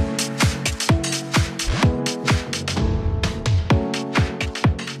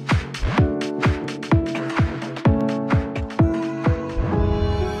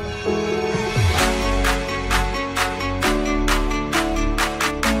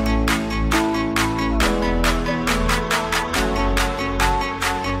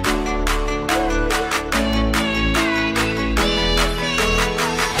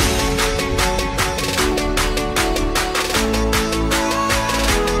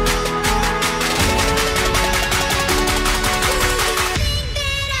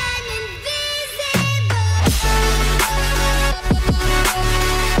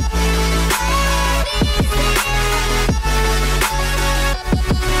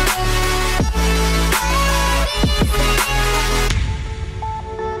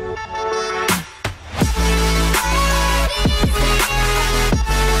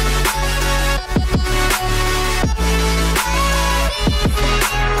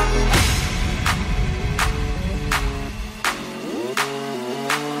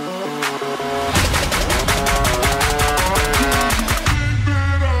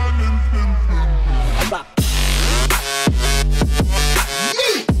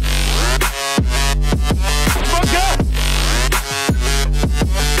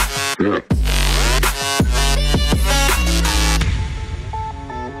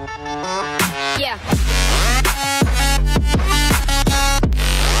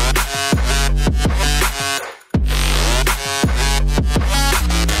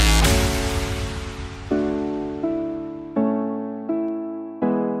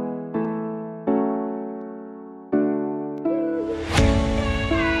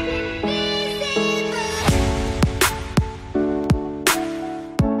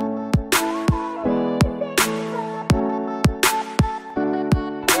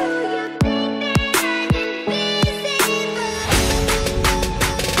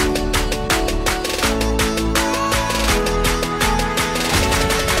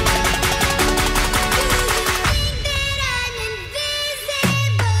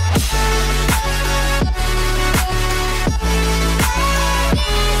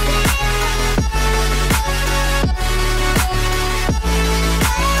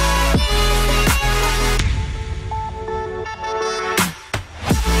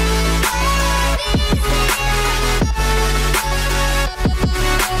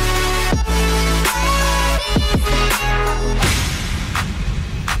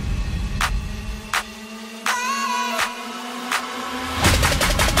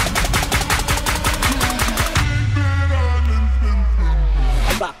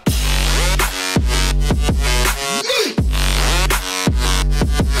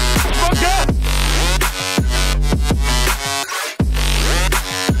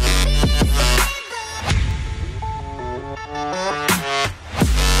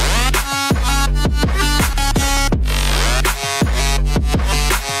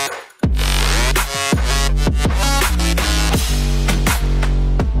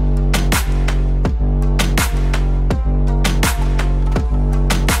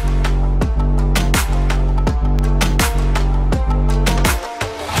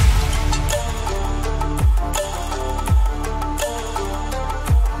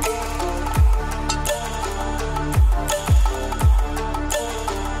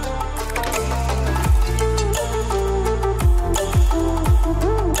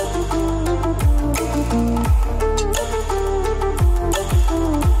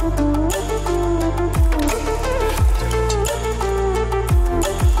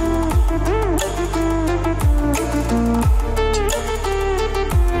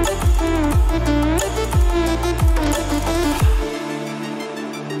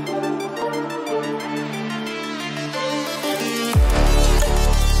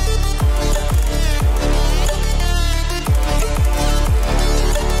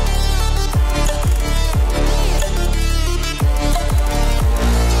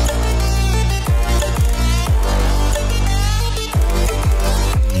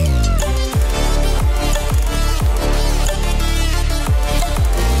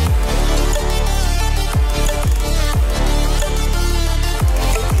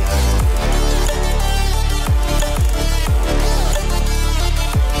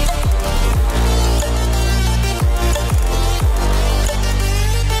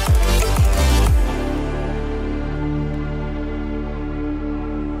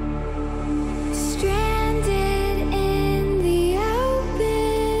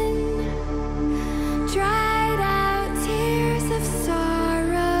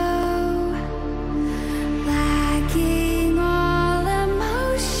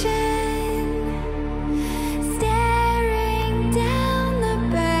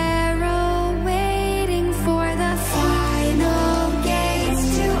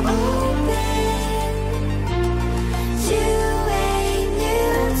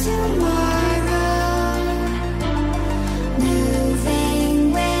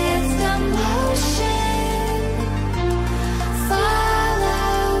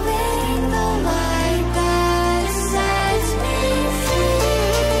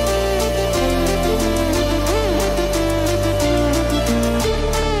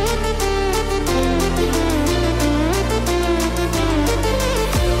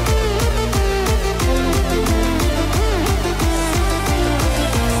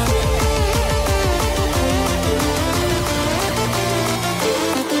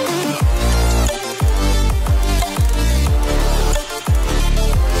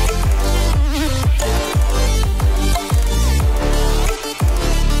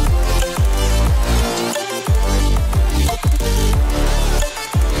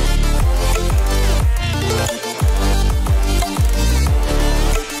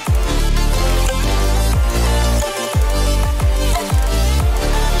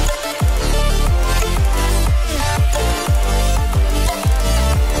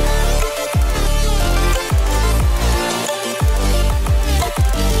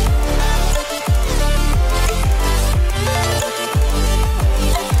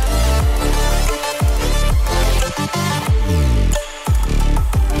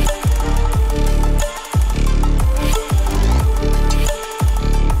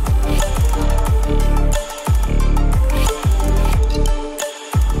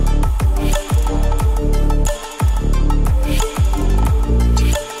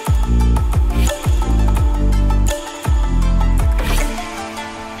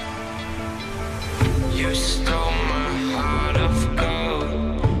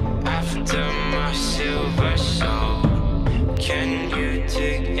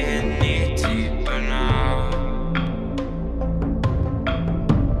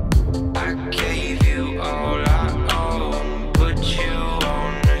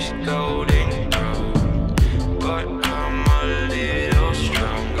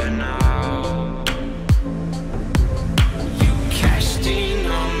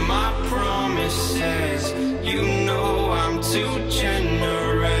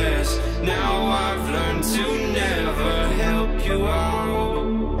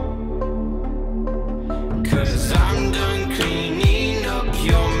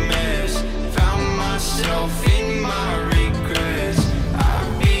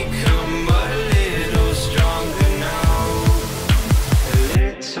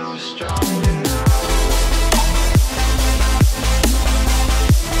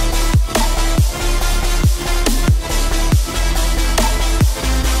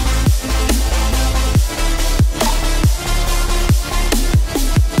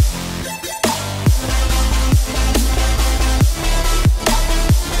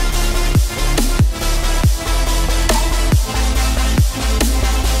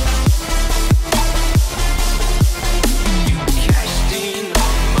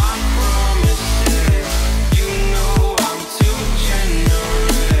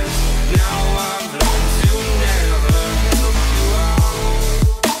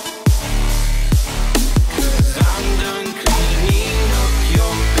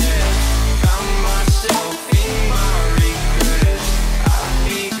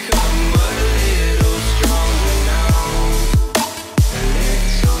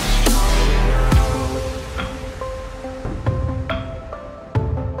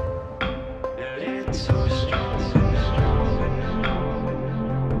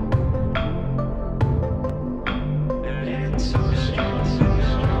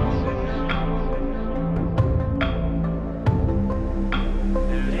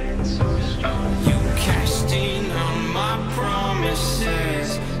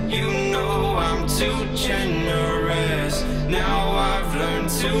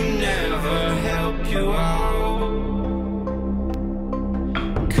 to never help you out,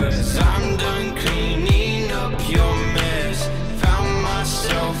 'cause I'm done cleaning up your mess. Found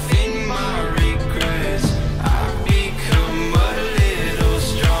myself in my regrets. I've become a little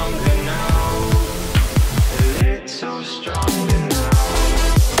stronger now, a little stronger now.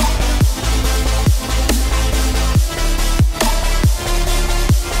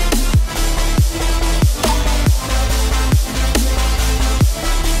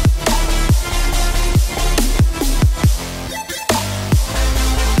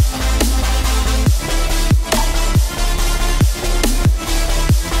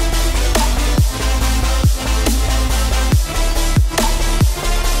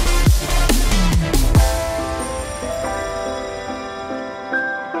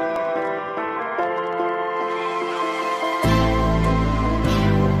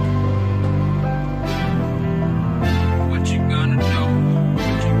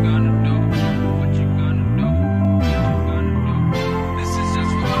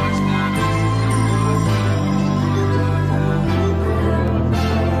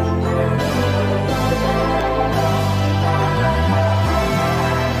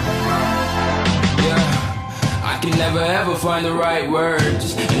 Find the right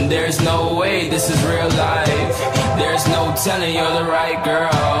words, and there's no way this is real life. There's no telling you're the right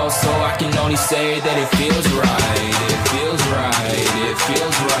girl, so I can only say that it feels right. It feels right, it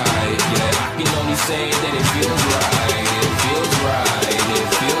feels right. Yeah, I can only say that it feels right. It feels right, it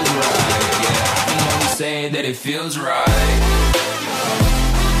feels right. Yeah, I can only say that it feels right.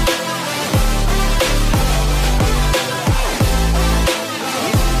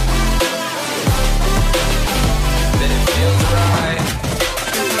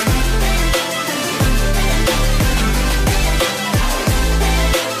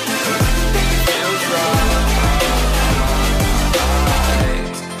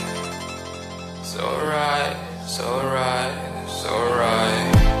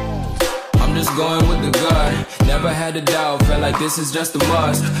 Going with the gut, never had a doubt, felt like this is just a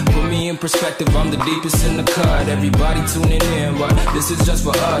must. Put me in perspective, I'm the deepest in the cut. Everybody tuning in, but this is just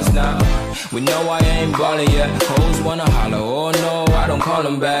for us now. We know I ain't ballin' yet, hoes wanna holler, oh no, I don't call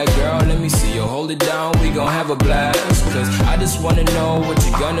them back. Girl, let me see you hold it down, we gon' have a blast. Cause I just wanna know what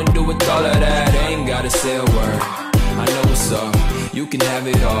you gonna do with all of that. Ain't gotta say a word, I know what's up, you can have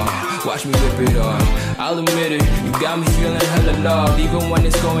it all. Watch me rip it off, I'll admit it, you got me feeling hella loved. Even when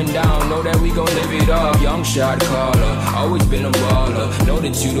it's going down, know that we gon' live it up. Young shot caller, always been a baller. Know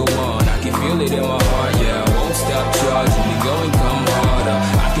that you the one, I can feel it in my heart. Yeah, I won't stop charging me, go and come harder.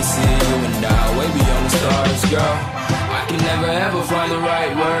 I can see you and I, way beyond the stars, girl. I can never ever find the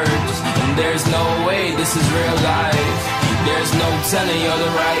right words, and there's no way this is real life. There's no telling you're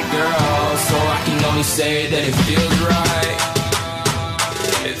the right girl, so I can only say that it feels right.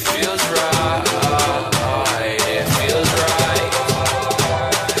 It feels right. It feels right.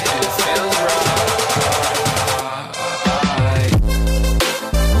 It feels right.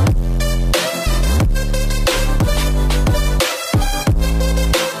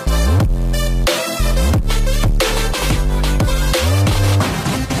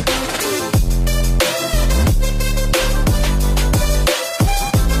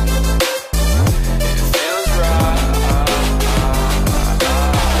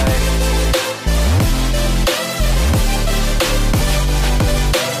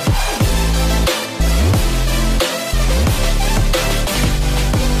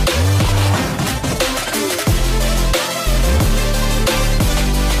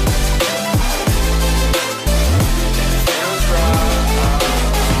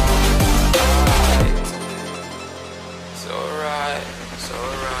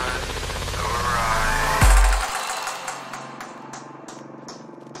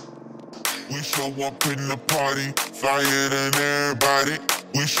 up in the party, flyer than everybody.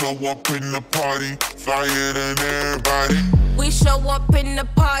 We show up in the party, flyer than everybody. We show up in the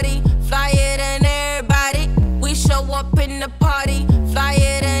party, flyer than everybody. We show up in the party,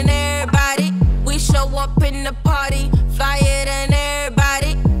 flyer than everybody. We show up in the party, flyer than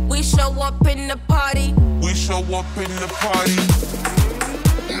everybody. We show up in the party. We show up in the party.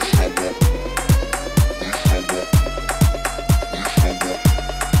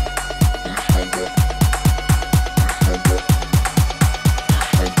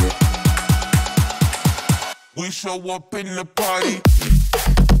 We show up in the party.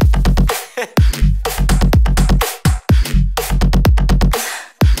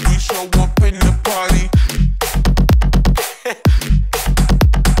 We show up in the party.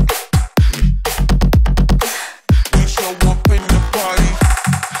 We show up in the party.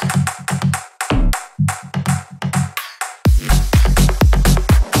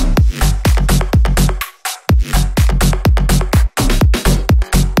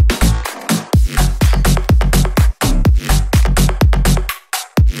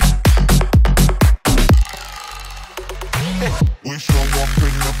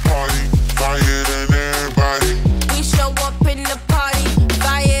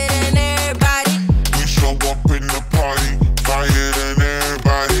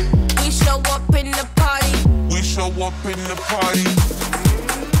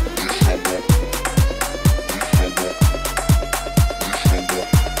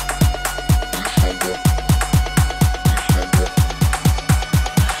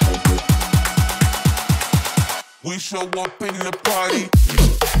 show up in the party.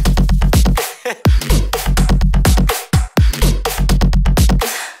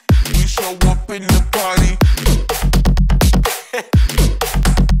 We show up in the party.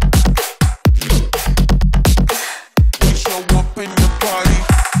 We show up in the party.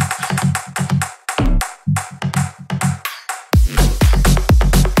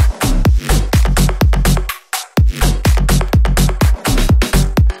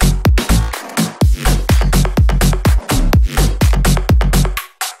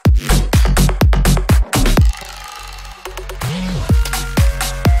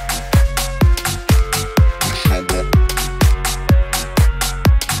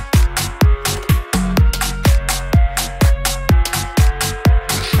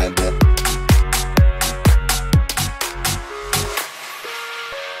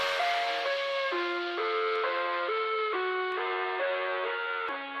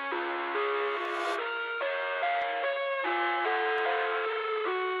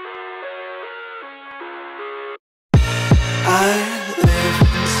 I live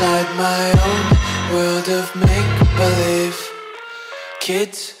inside my own world of make-believe.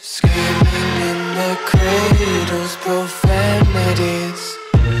 Kids screaming in their cradles, profanities.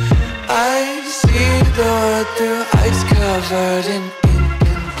 I see the world through ice covered in ink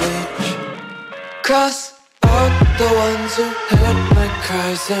and bleach. Cross out the ones who heard my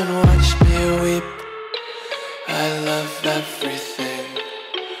cries and watched me weep. I love everything.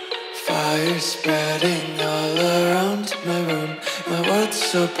 Fire spreading all around my room. My world's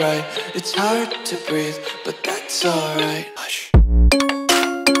so bright, it's hard to breathe, but that's alright. Hush.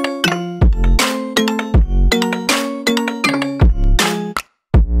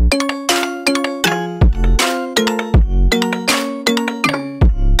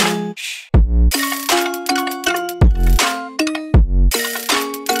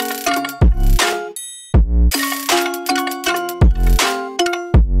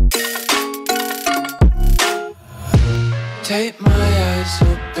 Take my eyes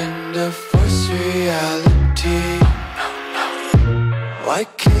open to force reality. Why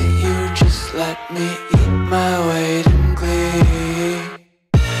can't you just let me eat my weight in glee?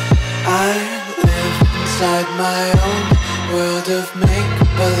 I live inside my own world of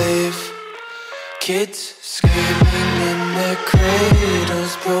make-believe. Kids screaming in their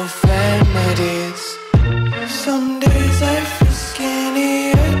cradles, profanities. Some days I feel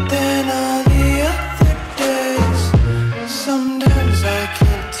skinnier than all the other days. Sometimes I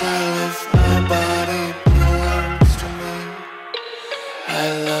can't tell if my body belongs to me. I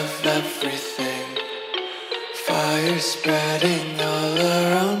love everything. Fire spreading all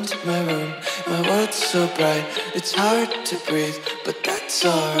around my room. My world's so bright, it's hard to breathe, but that's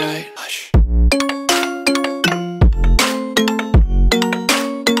alright. Hush.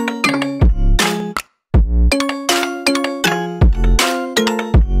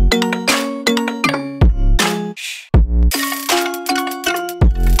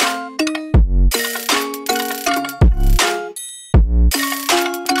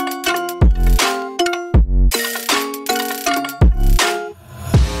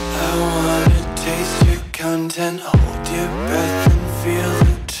 Hold your breath and feel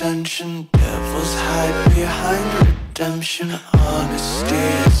the tension. Devils hide behind redemption. Honesty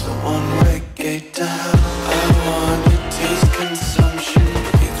is a one-way gate to hell. I wanna taste consumption.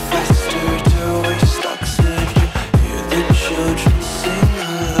 Breathe faster to waste oxygen. Hear the children sing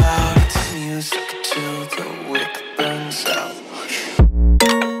aloud. It's music till the wick burns out.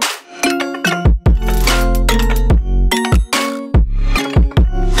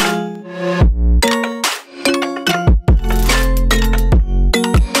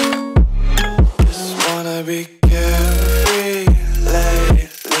 Be carefree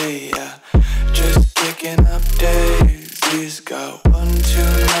lately, yeah. Just picking up daisies. Got one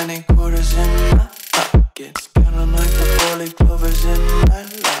too many quarters in my pocket. Spinning like the four-leaf clovers in my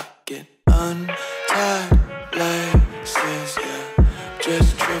locket. Untied laces, yeah.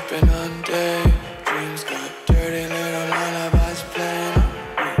 Just tripping up.